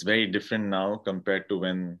it's very different now compared to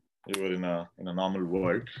when we were in a normal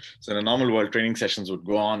world. So in a normal world, training sessions would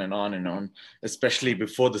go on and on and on, especially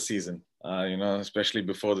before the season. Especially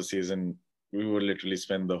before the season, we would literally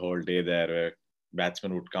spend the whole day there, where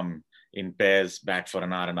batsmen would come in pairs, bat for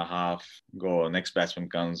an hour and a half, go, next batsman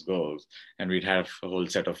comes, goes. And we'd have a whole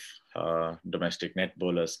set of domestic net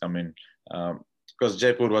bowlers come in. Because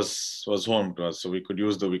Jaipur was home to us, so we could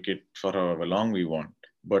use the wicket for however long we want.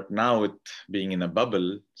 But now, with being in a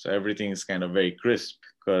bubble, so everything is kind of very crisp,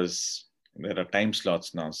 because there are time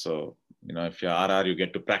slots now. So, if you're RR, you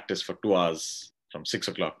get to practice for 2 hours from 6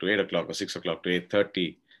 o'clock to 8 o'clock, or 6 o'clock to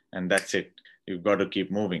 8:30, and that's it. you've got to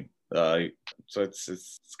keep moving. So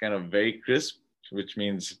it's kind of very crisp, which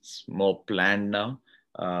means it's more planned now,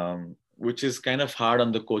 which is kind of hard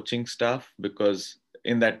on the coaching staff, because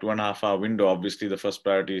in that 1.5 hour window, obviously the first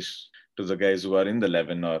priority is to the guys who are in the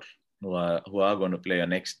 11 or who are going to play a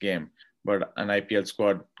next game. But an IPL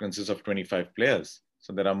squad consists of 25 players.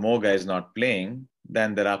 So there are more guys not playing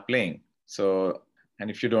than there are playing. So, and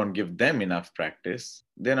if you don't give them enough practice,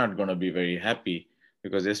 they're not going to be very happy,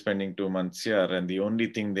 because they're spending 2 months here and the only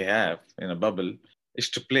thing they have in a bubble is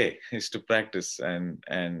to play, is to practice.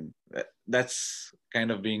 And that's kind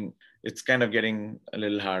of it's kind of getting a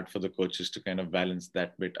little hard for the coaches to kind of balance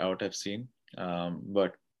that bit out, I've seen.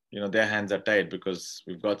 But, their hands are tied because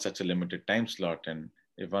we've got such a limited time slot. And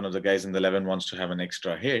if one of the guys in the 11 wants to have an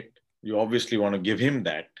extra hit, you obviously want to give him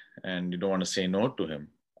that, and you don't want to say no to him.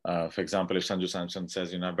 For example, if Sanju Samson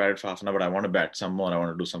says, I batted for half an hour, but I want to bat some more, I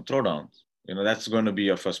want to do some throwdowns, that's going to be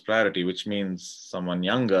your first priority, which means someone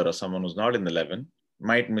younger or someone who's not in the 11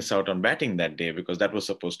 might miss out on batting that day because that was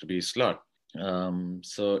supposed to be his slot.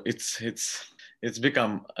 So it's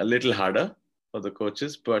become a little harder for the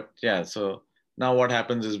coaches, but yeah. So now what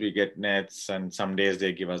happens is we get nets, and some days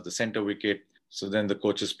they give us the center wicket. So then the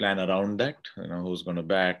coaches plan around that, who's going to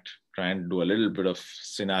bat, try and do a little bit of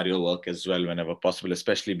scenario work as well whenever possible,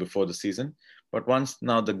 especially before the season. But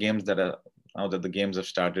now that the games have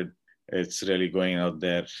started, it's really going out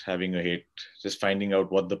there, having a hit, just finding out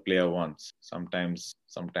what the player wants. Sometimes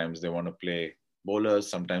they want to play bowlers,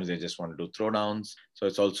 sometimes they just want to do throwdowns. So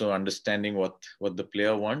it's also understanding what the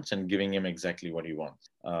player wants and giving him exactly what he wants.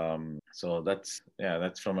 So that's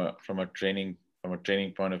from a training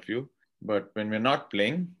point of view. But when we're not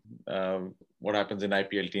playing, what happens in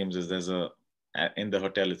IPL teams is in the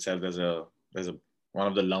hotel itself, there's a one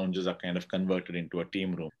of the lounges are kind of converted into a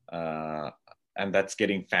team room. And that's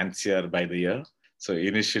getting fancier by the year. So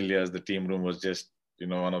initially, as the team room was just,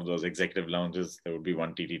 one of those executive lounges, there would be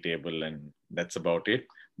one TT table and that's about it.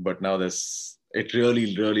 But now it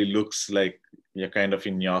really, really looks like you're kind of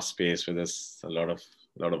in your space, where there's a lot of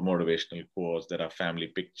motivational quotes. There are family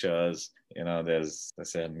pictures, there's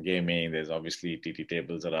gaming, there's obviously TT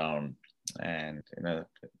tables around. And, the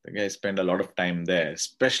guys spend a lot of time there,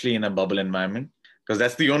 especially in a bubble environment, because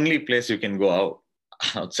that's the only place you can go out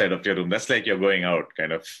outside of your room. That's like you're going out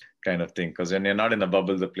kind of thing. Because when you're not in a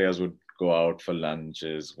bubble, the players would go out for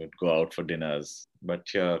lunches, would go out for dinners. But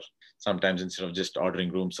here, sometimes instead of just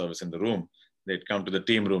ordering room service in the room, they'd come to the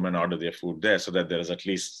team room and order their food there, so that there is at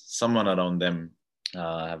least someone around them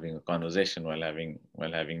having a conversation while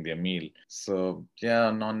having their meal. So yeah,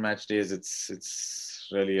 on non-match days, it's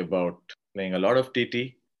really about playing a lot of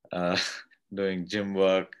TT, doing gym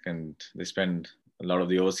work, and a lot of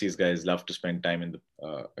the overseas guys love to spend time in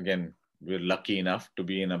again, we're lucky enough to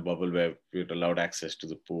be in a bubble where we're allowed access to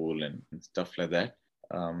the pool and stuff like that.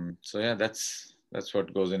 So yeah, that's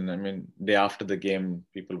what goes in. I mean, day after the game,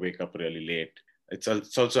 people wake up really late. It's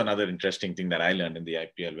also another interesting thing that I learned in the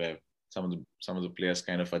IPL, where some of the players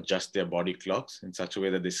kind of adjust their body clocks in such a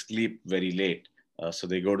way that they sleep very late. So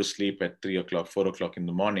they go to sleep at 3 o'clock, 4 o'clock in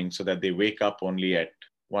the morning, so that they wake up only at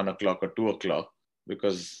 1 o'clock or 2 o'clock.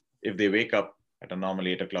 Because if they wake up at a normal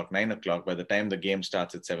 8 o'clock, 9 o'clock, by the time the game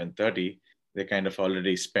starts at 7:30, they kind of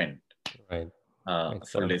already spent Right. a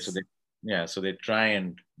full day. So they try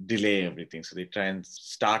and delay everything. So they try and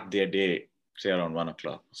start their day, say, around 1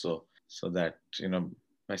 o'clock. So that,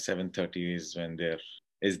 by 7:30 is when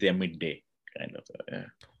is their midday kind of. Yeah.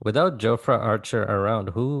 Without Jofra Archer around,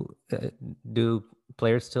 who do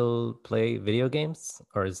players still play video games,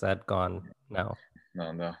 or is that gone now?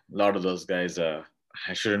 No. A lot of those guys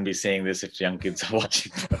I shouldn't be saying this if young kids are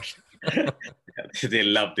watching. They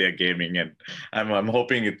love their gaming, and I'm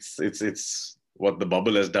hoping it's what the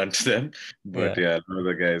bubble has done to them. But yeah, a lot of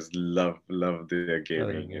the guys love their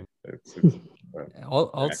gaming.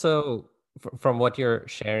 Also, from what you're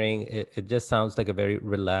sharing, it just sounds like a very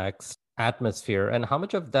relaxed atmosphere. And how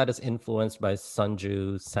much of that is influenced by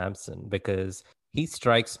Sanju Samson? Because he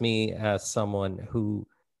strikes me as someone who,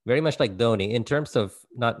 very much like Dhoni, in terms of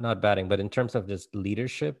not batting, but in terms of just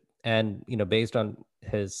leadership, and based on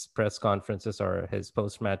his press conferences or his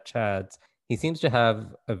post-match chats, he seems to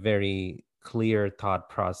have a very clear thought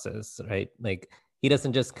process, right? Like, he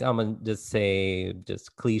doesn't just come and just say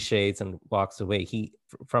just cliches and walks away.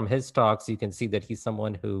 From his talks, you can see that he's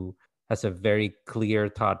someone who has a very clear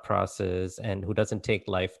thought process and who doesn't take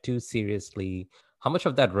life too seriously. How much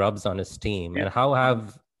of that rubs on his team, and how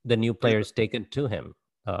have the new players taken to him?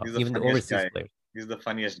 Even the overseas players. He's the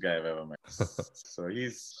funniest guy I've ever met. So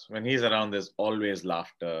when he's around, there's always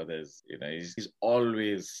laughter. There's, he's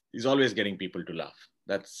always getting people to laugh.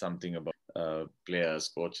 That's something about players,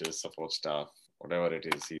 coaches, support staff. whatever it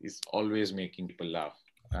is. He's always making people laugh.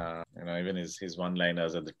 Even his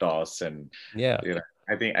one-liners at the toss, and Yeah.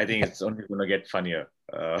 I think it's only going to get funnier.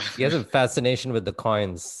 He has a fascination with the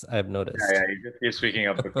coins, I've noticed. He just keeps picking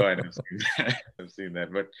up the coin. I've seen that. I've seen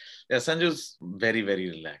that. But yeah, Sanju's very, very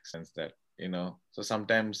relaxed since that, So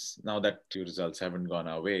sometimes now that two results haven't gone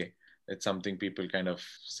our way, it's something people kind of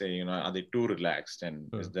say, are they too relaxed and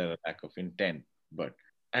is there a lack of intent? But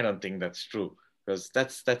I don't think that's true because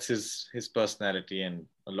that's his personality and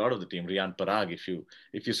a lot of the team. Riyan Parag,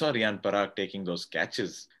 if you saw Riyan Parag taking those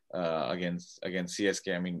catches against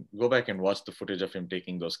CSK, I mean, go back and watch the footage of him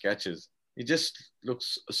taking those catches. He just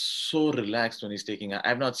looks so relaxed when he's taking.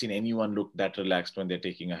 I've not seen anyone look that relaxed when they're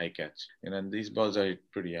taking a high catch. And these balls are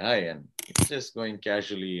hit pretty high, and he's just going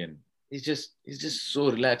casually, and he's just so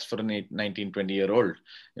relaxed for a 19, 20-year-old.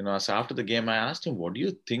 So after the game, I asked him, "What do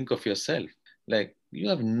you think of yourself? Like, you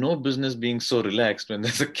have no business being so relaxed when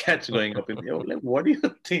there's a catch going up in the air. Like, what do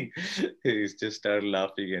you think?" He's just started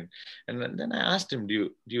laughing, and then I asked him,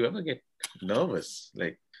 "Do you ever get nervous?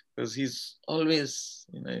 Like, because he's always,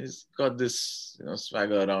 he's got this,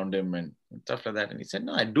 swagger around him and stuff like that." And he said,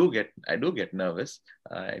 "No, I do get nervous.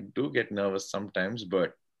 I do get nervous sometimes,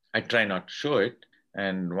 but I try not to show it.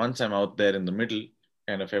 And once I'm out there in the middle,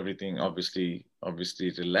 kind of everything obviously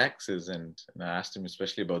relaxes." And I asked him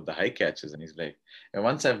especially about the high catches, and he's like, "And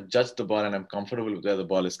once I've judged the ball and I'm comfortable with where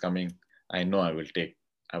the ball is coming, I know I will take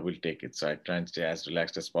it. So I try and stay as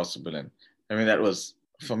relaxed as possible." And I mean,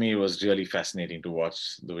 for me, it was really fascinating to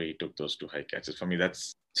watch the way he took those two high catches. For me, I've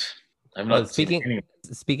Well, not seen any.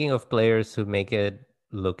 speaking of players who make it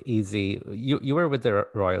look easy, you were with the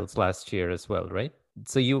Royals last year as well, right?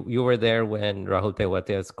 So you were there when Rahul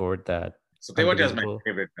Tewatia scored that. So Tewatia is my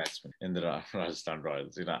favorite batsman in the Rajasthan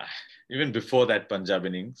Royals. Even before that Punjab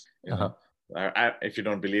innings, if you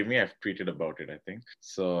don't believe me, I've tweeted about it, I think.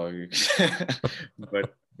 So,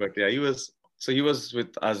 but yeah, he was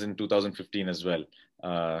with us in 2015 as well,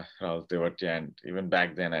 Rahul Tewatia, and even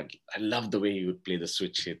back then, I loved the way he would play the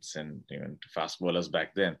switch hits and even fast bowlers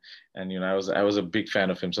back then. And I was a big fan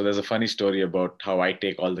of him. So there's a funny story about how I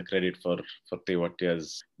take all the credit for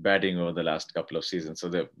Tewatia's batting over the last couple of seasons. So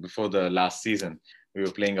before the last season, we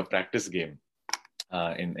were playing a practice game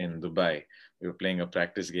in Dubai. We were playing a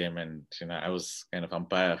practice game, and I was kind of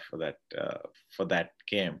umpire for that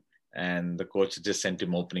game. And the coach just sent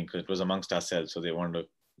him opening because it was amongst ourselves. So they wanted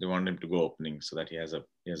him to go opening so that he has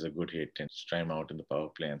a good hit and try him out in the power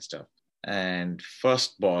play and stuff. And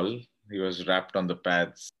first ball, he was wrapped on the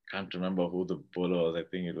pads. Can't remember who the bowler was. I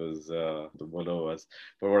think it was the bowler was,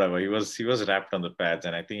 but whatever. He was wrapped on the pads,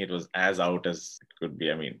 and I think it was as out as it could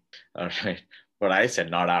be. I mean, all right. But I said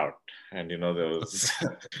not out, and there was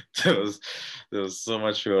there was so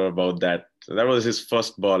much sure about that. So that was his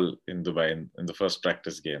first ball in Dubai in the first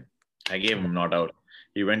practice game. I gave him not out.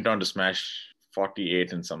 He went on to smash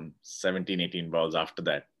 48 and some 17, 18 balls after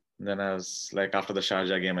that. And then I was like, after the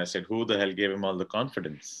Sharjah game, I said, "Who the hell gave him all the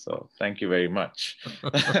confidence?" So thank you very much.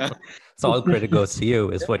 So all credit goes to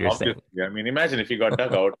you, is what you're saying. I mean, imagine if he got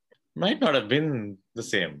dug out, might not have been the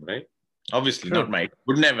same, right? Obviously, True.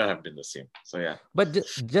 would never have been the same. So yeah. But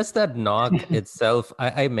just that knock itself,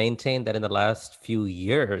 I maintain that in the last few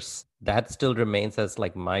years, that still remains as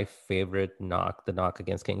like my favorite knock, the knock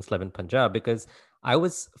against Kings 11 Punjab, because I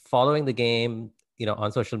was following the game,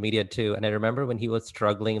 on social media too. And I remember when he was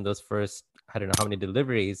struggling in those first, I don't know how many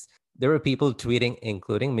deliveries, there were people tweeting,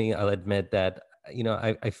 including me. I'll admit that,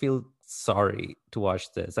 I feel sorry to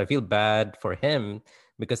watch this. I feel bad for him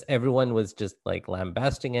because everyone was just like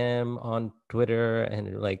lambasting him on Twitter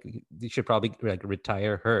and like, you should probably like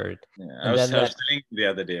retire hurt. Yeah, I was telling him the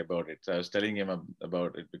other day about it. So I was telling him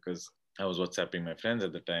about it because I was WhatsApping my friends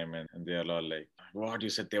at the time, and they are all like, "What, you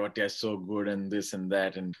said Tewatia is so good and this and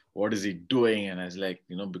that, and what is he doing?" And I was like,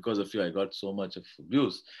 because of you, I got so much of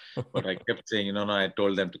abuse. But I kept saying, no, I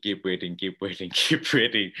told them to keep waiting.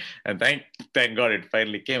 And thank God it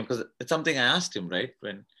finally came, because it's something I asked him, right?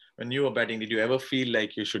 When you were batting, did you ever feel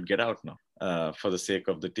like you should get out now for the sake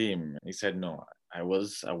of the team? He said, no, I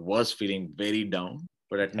was feeling very down,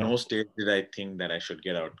 but at no stage did I think that I should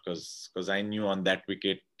get out, because I knew on that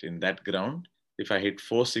wicket in that ground, if I hit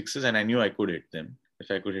 4 sixes, and I knew I could hit them, if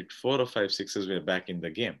I could hit 4 or 5 sixes, we're back in the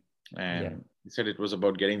game. And he said it was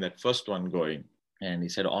about getting that first one going. And he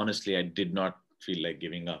said, honestly, I did not feel like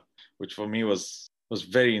giving up, which for me was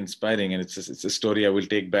very inspiring. And it's a story I will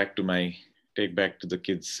take back to the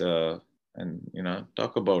kids and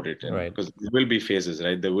talk about it, because there will be phases,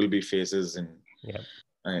 right? There will be phases in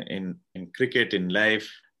cricket, in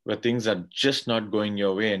life, where things are just not going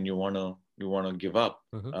your way and you want to give up.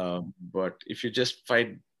 Mm-hmm. But if you just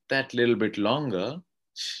fight that little bit longer,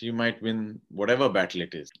 you might win whatever battle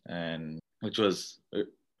it is. And which was,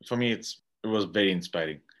 for me, it was very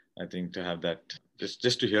inspiring. I think to have that,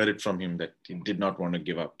 just to hear it from him that he did not want to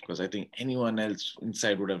give up, because I think anyone else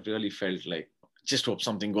inside would have really felt like, just hope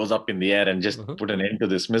something goes up in the air and just put an end to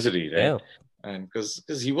this misery, right? Yeah. And because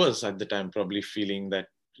he was at the time probably feeling that,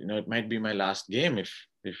 it might be my last game if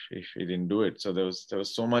he didn't do it. So there was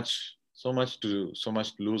so much to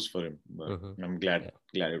lose for him. But I'm glad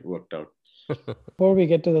it worked out. Before we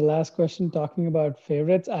get to the last question, talking about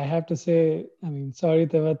favorites, I have to say, I mean, sorry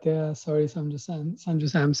Tevatya, sorry Sanju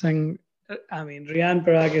Samsung. I mean, Riyan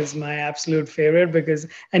Parag is my absolute favorite because,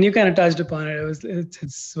 and you kind of touched upon it. It's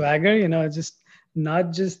his swagger, just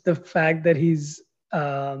not just the fact that he's,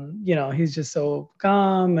 he's just so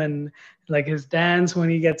calm and like his dance when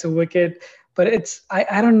he gets a wicket. But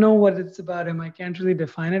I don't know what it's about him. I can't really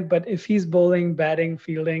define it. But if he's bowling, batting,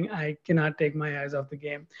 fielding, I cannot take my eyes off the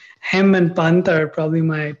game. Him and Pant are probably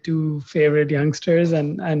my two favorite youngsters,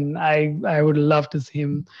 and I would love to see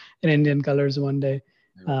him in Indian colors one day.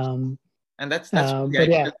 And that's what the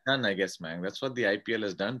IPL has done, I guess, man. That's what the IPL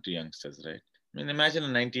has done to youngsters, right? I mean, imagine a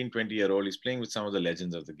 19, 20-year-old. He's playing with some of the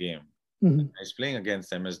legends of the game. Mm-hmm. He's playing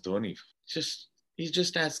against MS Dhoni. He's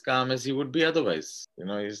just as calm as he would be otherwise.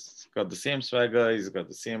 He's got the same swagger. He's got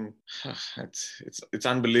the same. It's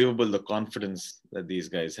unbelievable the confidence that these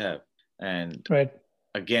guys have. And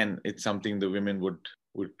again, it's something the women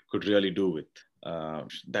could really do with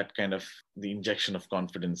that kind of the injection of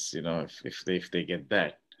confidence. If they get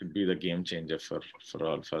that, could be the game changer for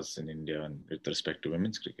all of us in India and with respect to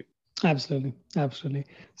women's cricket. Absolutely.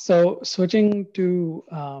 So switching to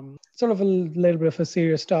sort of a little bit of a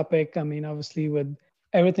serious topic. I mean, obviously with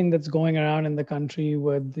everything that's going around in the country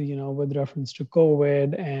with reference to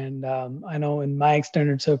COVID, and I know in my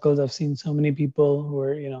extended circles, I've seen so many people who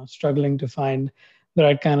are, struggling to find the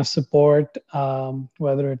right kind of support,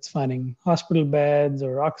 whether it's finding hospital beds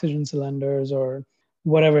or oxygen cylinders or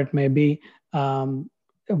whatever it may be.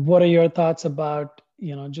 What are your thoughts about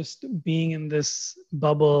just being in this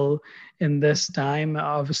bubble in this time?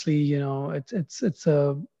 Obviously, it's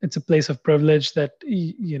a place of privilege that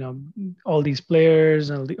all these players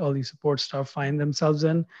and all these support staff find themselves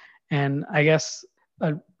in, and I guess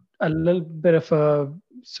a little bit of a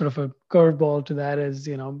sort of a curveball to that is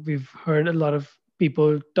we've heard a lot of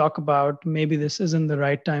people talk about maybe this isn't the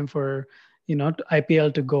right time for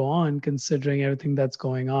IPL to go on, considering everything that's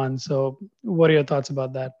going on. So what are your thoughts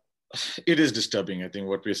about that? It is disturbing. I think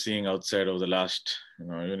what we're seeing outside of the last,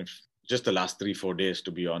 even if just the last 3-4 days,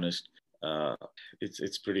 to be honest,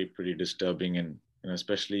 it's pretty disturbing. And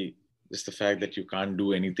especially just the fact that you can't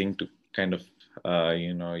do anything to kind of,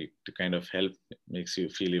 to kind of help makes you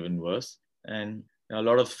feel even worse. And a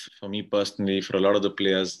lot of, for me personally, for a lot of the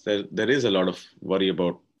players, there is a lot of worry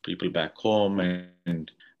about people back home.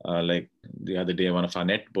 And like the other day, one of our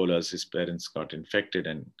net bowlers, his parents got infected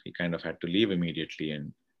and he kind of had to leave immediately.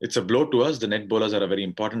 And it's a blow to us. The net bowlers are a very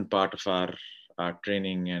important part of our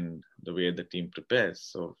training and the way the team prepares.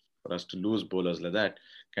 So for us to lose bowlers like that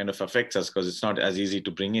kind of affects us, because it's not as easy to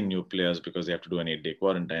bring in new players because they have to do an 8-day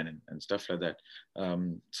quarantine and stuff like that.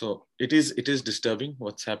 So it is disturbing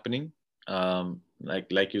what's happening.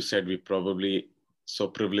 Like you said, we probably so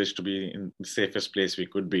privileged to be in the safest place we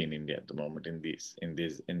could be in India at the moment in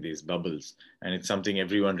these bubbles, and it's something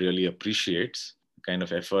everyone really appreciates. The kind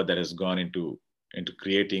of effort that has gone into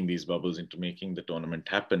creating these bubbles, into making the tournament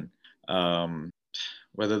happen.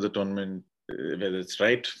 Whether it's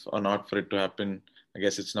right or not for it to happen, I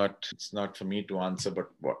guess it's not for me to answer.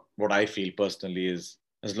 But what I feel personally is,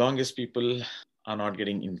 as long as people are not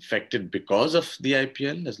getting infected because of the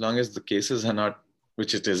IPL, as long as the cases are not,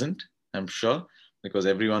 which it isn't, I'm sure, because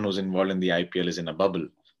everyone who's involved in the IPL is in a bubble.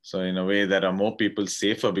 So in a way, there are more people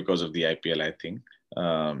safer because of the IPL, I think,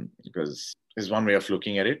 because is one way of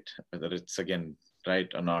looking at it. Whether it's again right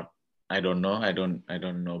or not, I don't know. I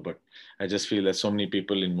don't know, but I just feel there's so many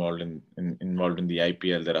people involved in the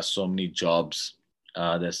IPL. There are so many jobs.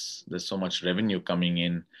 There's so much revenue coming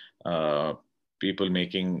in. People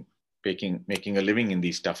making a living in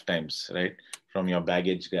these tough times, right? From your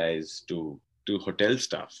baggage guys to hotel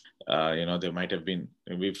staff. There might have been.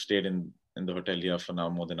 We've stayed in the hotel here for now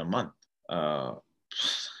more than a month.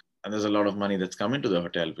 And there's a lot of money that's come into the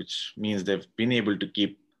hotel, which means they've been able to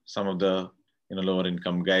keep some of the lower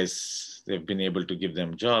income guys. They've been able to give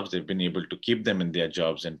them jobs. They've been able to keep them in their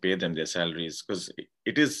jobs and pay them their salaries, because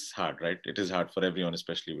it is hard, right? It is hard for everyone,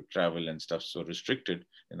 especially with travel and stuff so restricted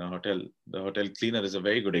in a hotel. The hotel cleaner is a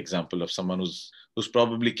very good example of someone who's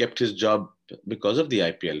probably kept his job because of the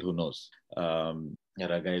IPL. Who knows?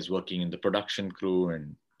 There are guys working in the production crew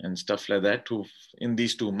and and stuff like that who in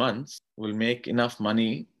these 2 months will make enough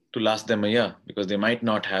money to last them a year, because they might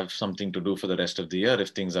not have something to do for the rest of the year if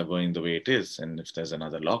things are going the way it is and if there's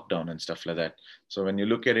another lockdown and stuff like that. So when you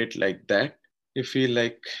look at it like that, you feel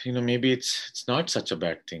like, maybe it's not such a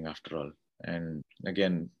bad thing after all. And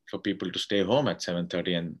again, for people to stay home at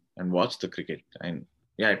 7:30 and watch the cricket, and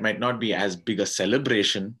yeah, it might not be as big a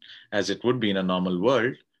celebration as it would be in a normal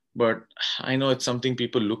world, but I know it's something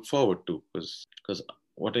people look forward to, because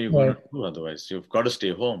what are you going Right. to do otherwise? You've got to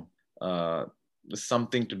stay home. There's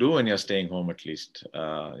something to do when you're staying home, at least.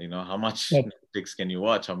 How much Right. Netflix can you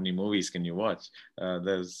watch? How many movies can you watch?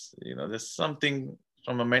 There's something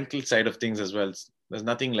from a mental side of things as well. There's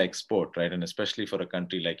nothing like sport, right? And especially for a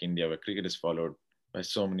country like India, where cricket is followed by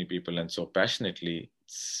so many people and so passionately,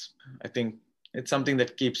 I think it's something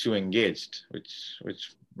that keeps you engaged, which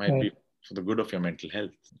might Right. be for the good of your mental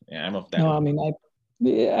health. Yeah, I'm of that No, I opinion. mean,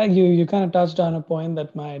 yeah, you kind of touched on a point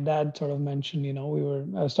that my dad sort of mentioned.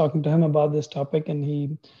 I was talking to him about this topic, and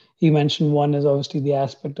he mentioned one is obviously the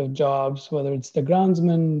aspect of jobs, whether it's the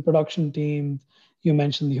groundsman, production team. You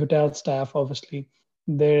mentioned the hotel staff. Obviously,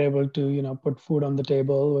 they're able to put food on the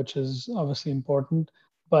table, which is obviously important.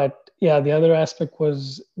 But yeah, the other aspect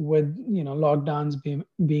was with lockdowns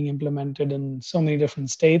being implemented in so many different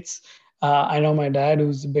states. I know my dad,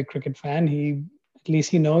 who's a big cricket fan. He At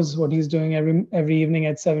least he knows what he's doing every evening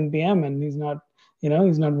at 7 p.m. and he's not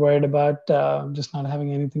worried about just not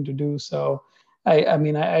having anything to do. So I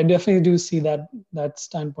mean I definitely do see that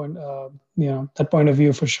standpoint, that point of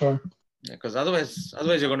view for sure. Because otherwise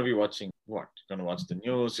you're going to be watching what? You're going to watch the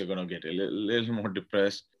news. You're going to get a little more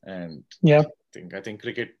depressed. And Yeah. I think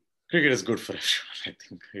cricket is good for everyone. I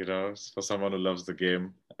think for someone who loves the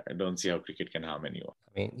game, I don't see how cricket can harm anyone.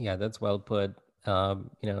 I mean, yeah, that's well put.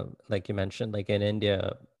 Like you mentioned, like in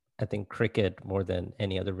India, I think cricket more than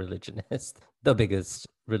any other religion is the biggest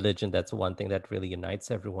religion. That's one thing that really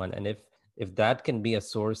unites everyone. And if that can be a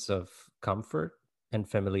source of comfort and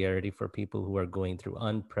familiarity for people who are going through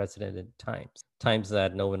unprecedented times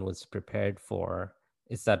that no one was prepared for,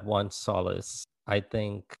 is that one solace. I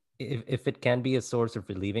think if it can be a source of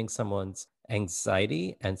relieving someone's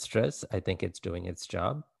anxiety and stress, I think it's doing its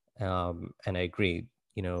job. And I agree,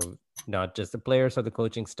 not just the players or the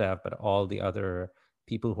coaching staff, but all the other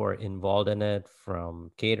people who are involved in it,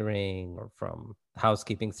 from catering or from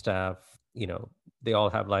housekeeping staff, they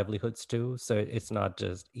all have livelihoods too. So it's not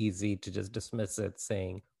just easy to just dismiss it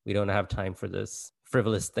saying we don't have time for this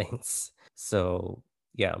frivolous things. So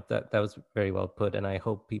yeah, that was very well put, and I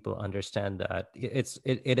hope people understand that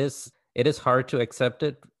it is hard to accept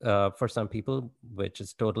it for some people, which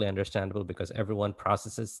is totally understandable because everyone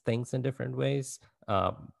processes things in different ways.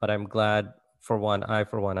 But I'm glad, for one,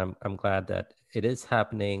 I'm glad that it is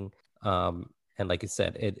happening. And like you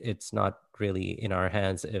said, it's not really in our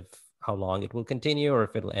hands if how long it will continue or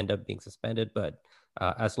if it'll end up being suspended. But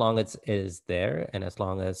as long as it is there, and as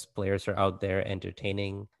long as players are out there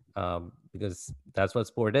entertaining, because that's what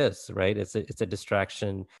sport is, right? It's a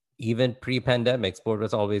distraction. Even pre-pandemic, sport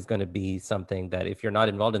was always going to be something that if you're not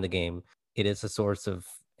involved in the game, it is a source of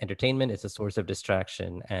entertainment, it's a source of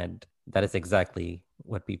distraction, and that is exactly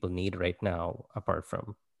what people need right now, apart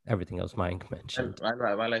from everything else Mike mentioned.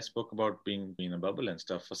 While I spoke about being in a bubble and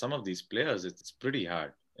stuff, for some of these players, it's pretty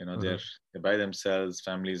hard. Mhm. They're by themselves,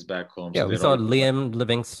 families back home, Yeah, so we they're saw all Liam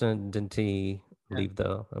Livingston, didn't he yeah, leave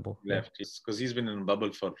the bubble? Yeah, left because he's been in a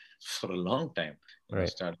bubble for a long time. right.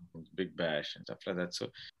 Starting from Big Bash and stuff like that. So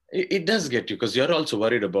it does get you, because you're also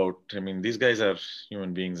worried about. I mean, these guys are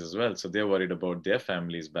human beings as well, so they're worried about their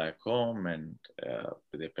families back home, and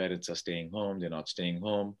their parents are staying home. They're not staying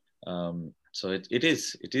home. So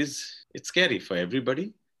it's scary for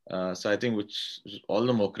everybody. So I think which all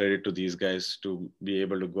the more credit to these guys to be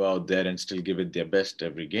able to go out there and still give it their best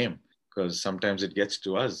every game, because sometimes it gets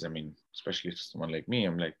to us. I mean, especially someone like me,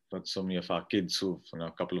 I'm like, but so many of our kids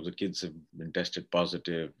a couple of the kids have been tested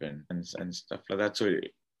positive and stuff like that. So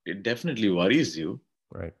it definitely worries you.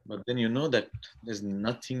 Right. But then you know that there's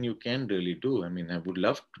nothing you can really do. I mean, I would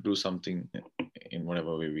love to do something in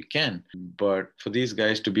whatever way we can. But for these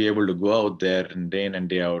guys to be able to go out there and day in and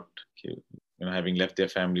day out, having left their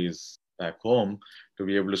families back home, to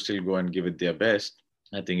be able to still go and give it their best,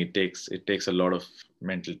 I think it takes a lot of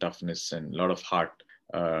mental toughness and a lot of heart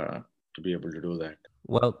to be able to do that.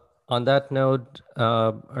 Well, on that note,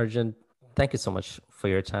 Arjun, thank you so much for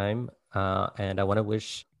your time. And I want to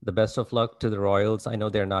wish the best of luck to the Royals. I know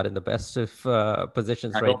they're not in the best of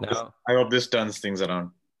positions I right hope this now. I hope this turns things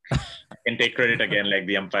around. I can take credit again, like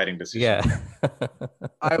the umpiring decision. Yeah.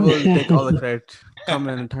 I will take all the credit. Come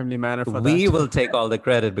in a timely manner for We that. will take all the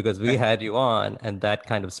credit because we had you on, and that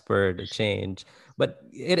kind of spurred a change. But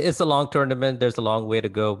it is a long tournament. There's a long way to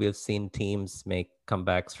go. We've seen teams make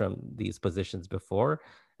comebacks from these positions before.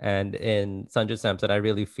 And in Sanju Samson, I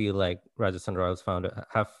really feel like Rajasthan Royals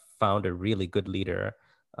have found a really good leader,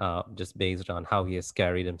 just based on how he has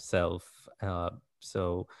carried himself.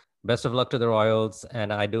 So best of luck to the Royals.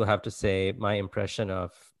 And I do have to say, my impression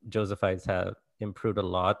of Josephites have improved a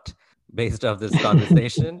lot based off this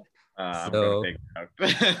conversation. I'm going to take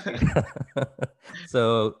it out.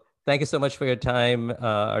 So thank you so much for your time,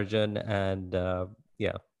 Arjun. And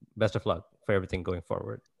yeah, best of luck for everything going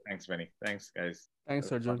forward. Thanks, Benny. Thanks, guys.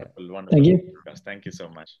 Thanks, Arjun. Wonderful. Thank you. Podcast. Thank you so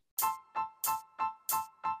much.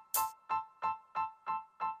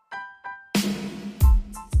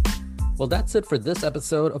 Well, that's it for this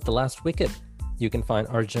episode of The Last Wicket. You can find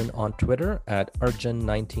Arjun on Twitter at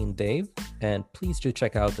Arjun19Dave, and please do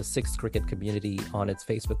check out the Sixth Cricket community on its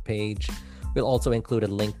Facebook page. We'll also include a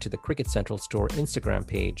link to the Cricket Central Store Instagram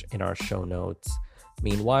page in our show notes.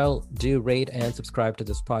 Meanwhile, do rate and subscribe to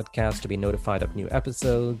this podcast to be notified of new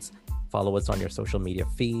episodes. Follow us on your social media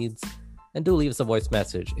feeds, and do leave us a voice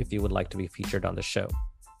message if you would like to be featured on the show.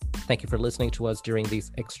 Thank you for listening to us during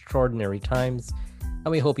these extraordinary times,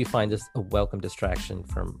 and we hope you find this a welcome distraction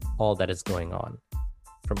from all that is going on.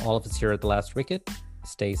 From all of us here at The Last Wicket,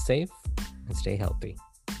 stay safe and stay healthy.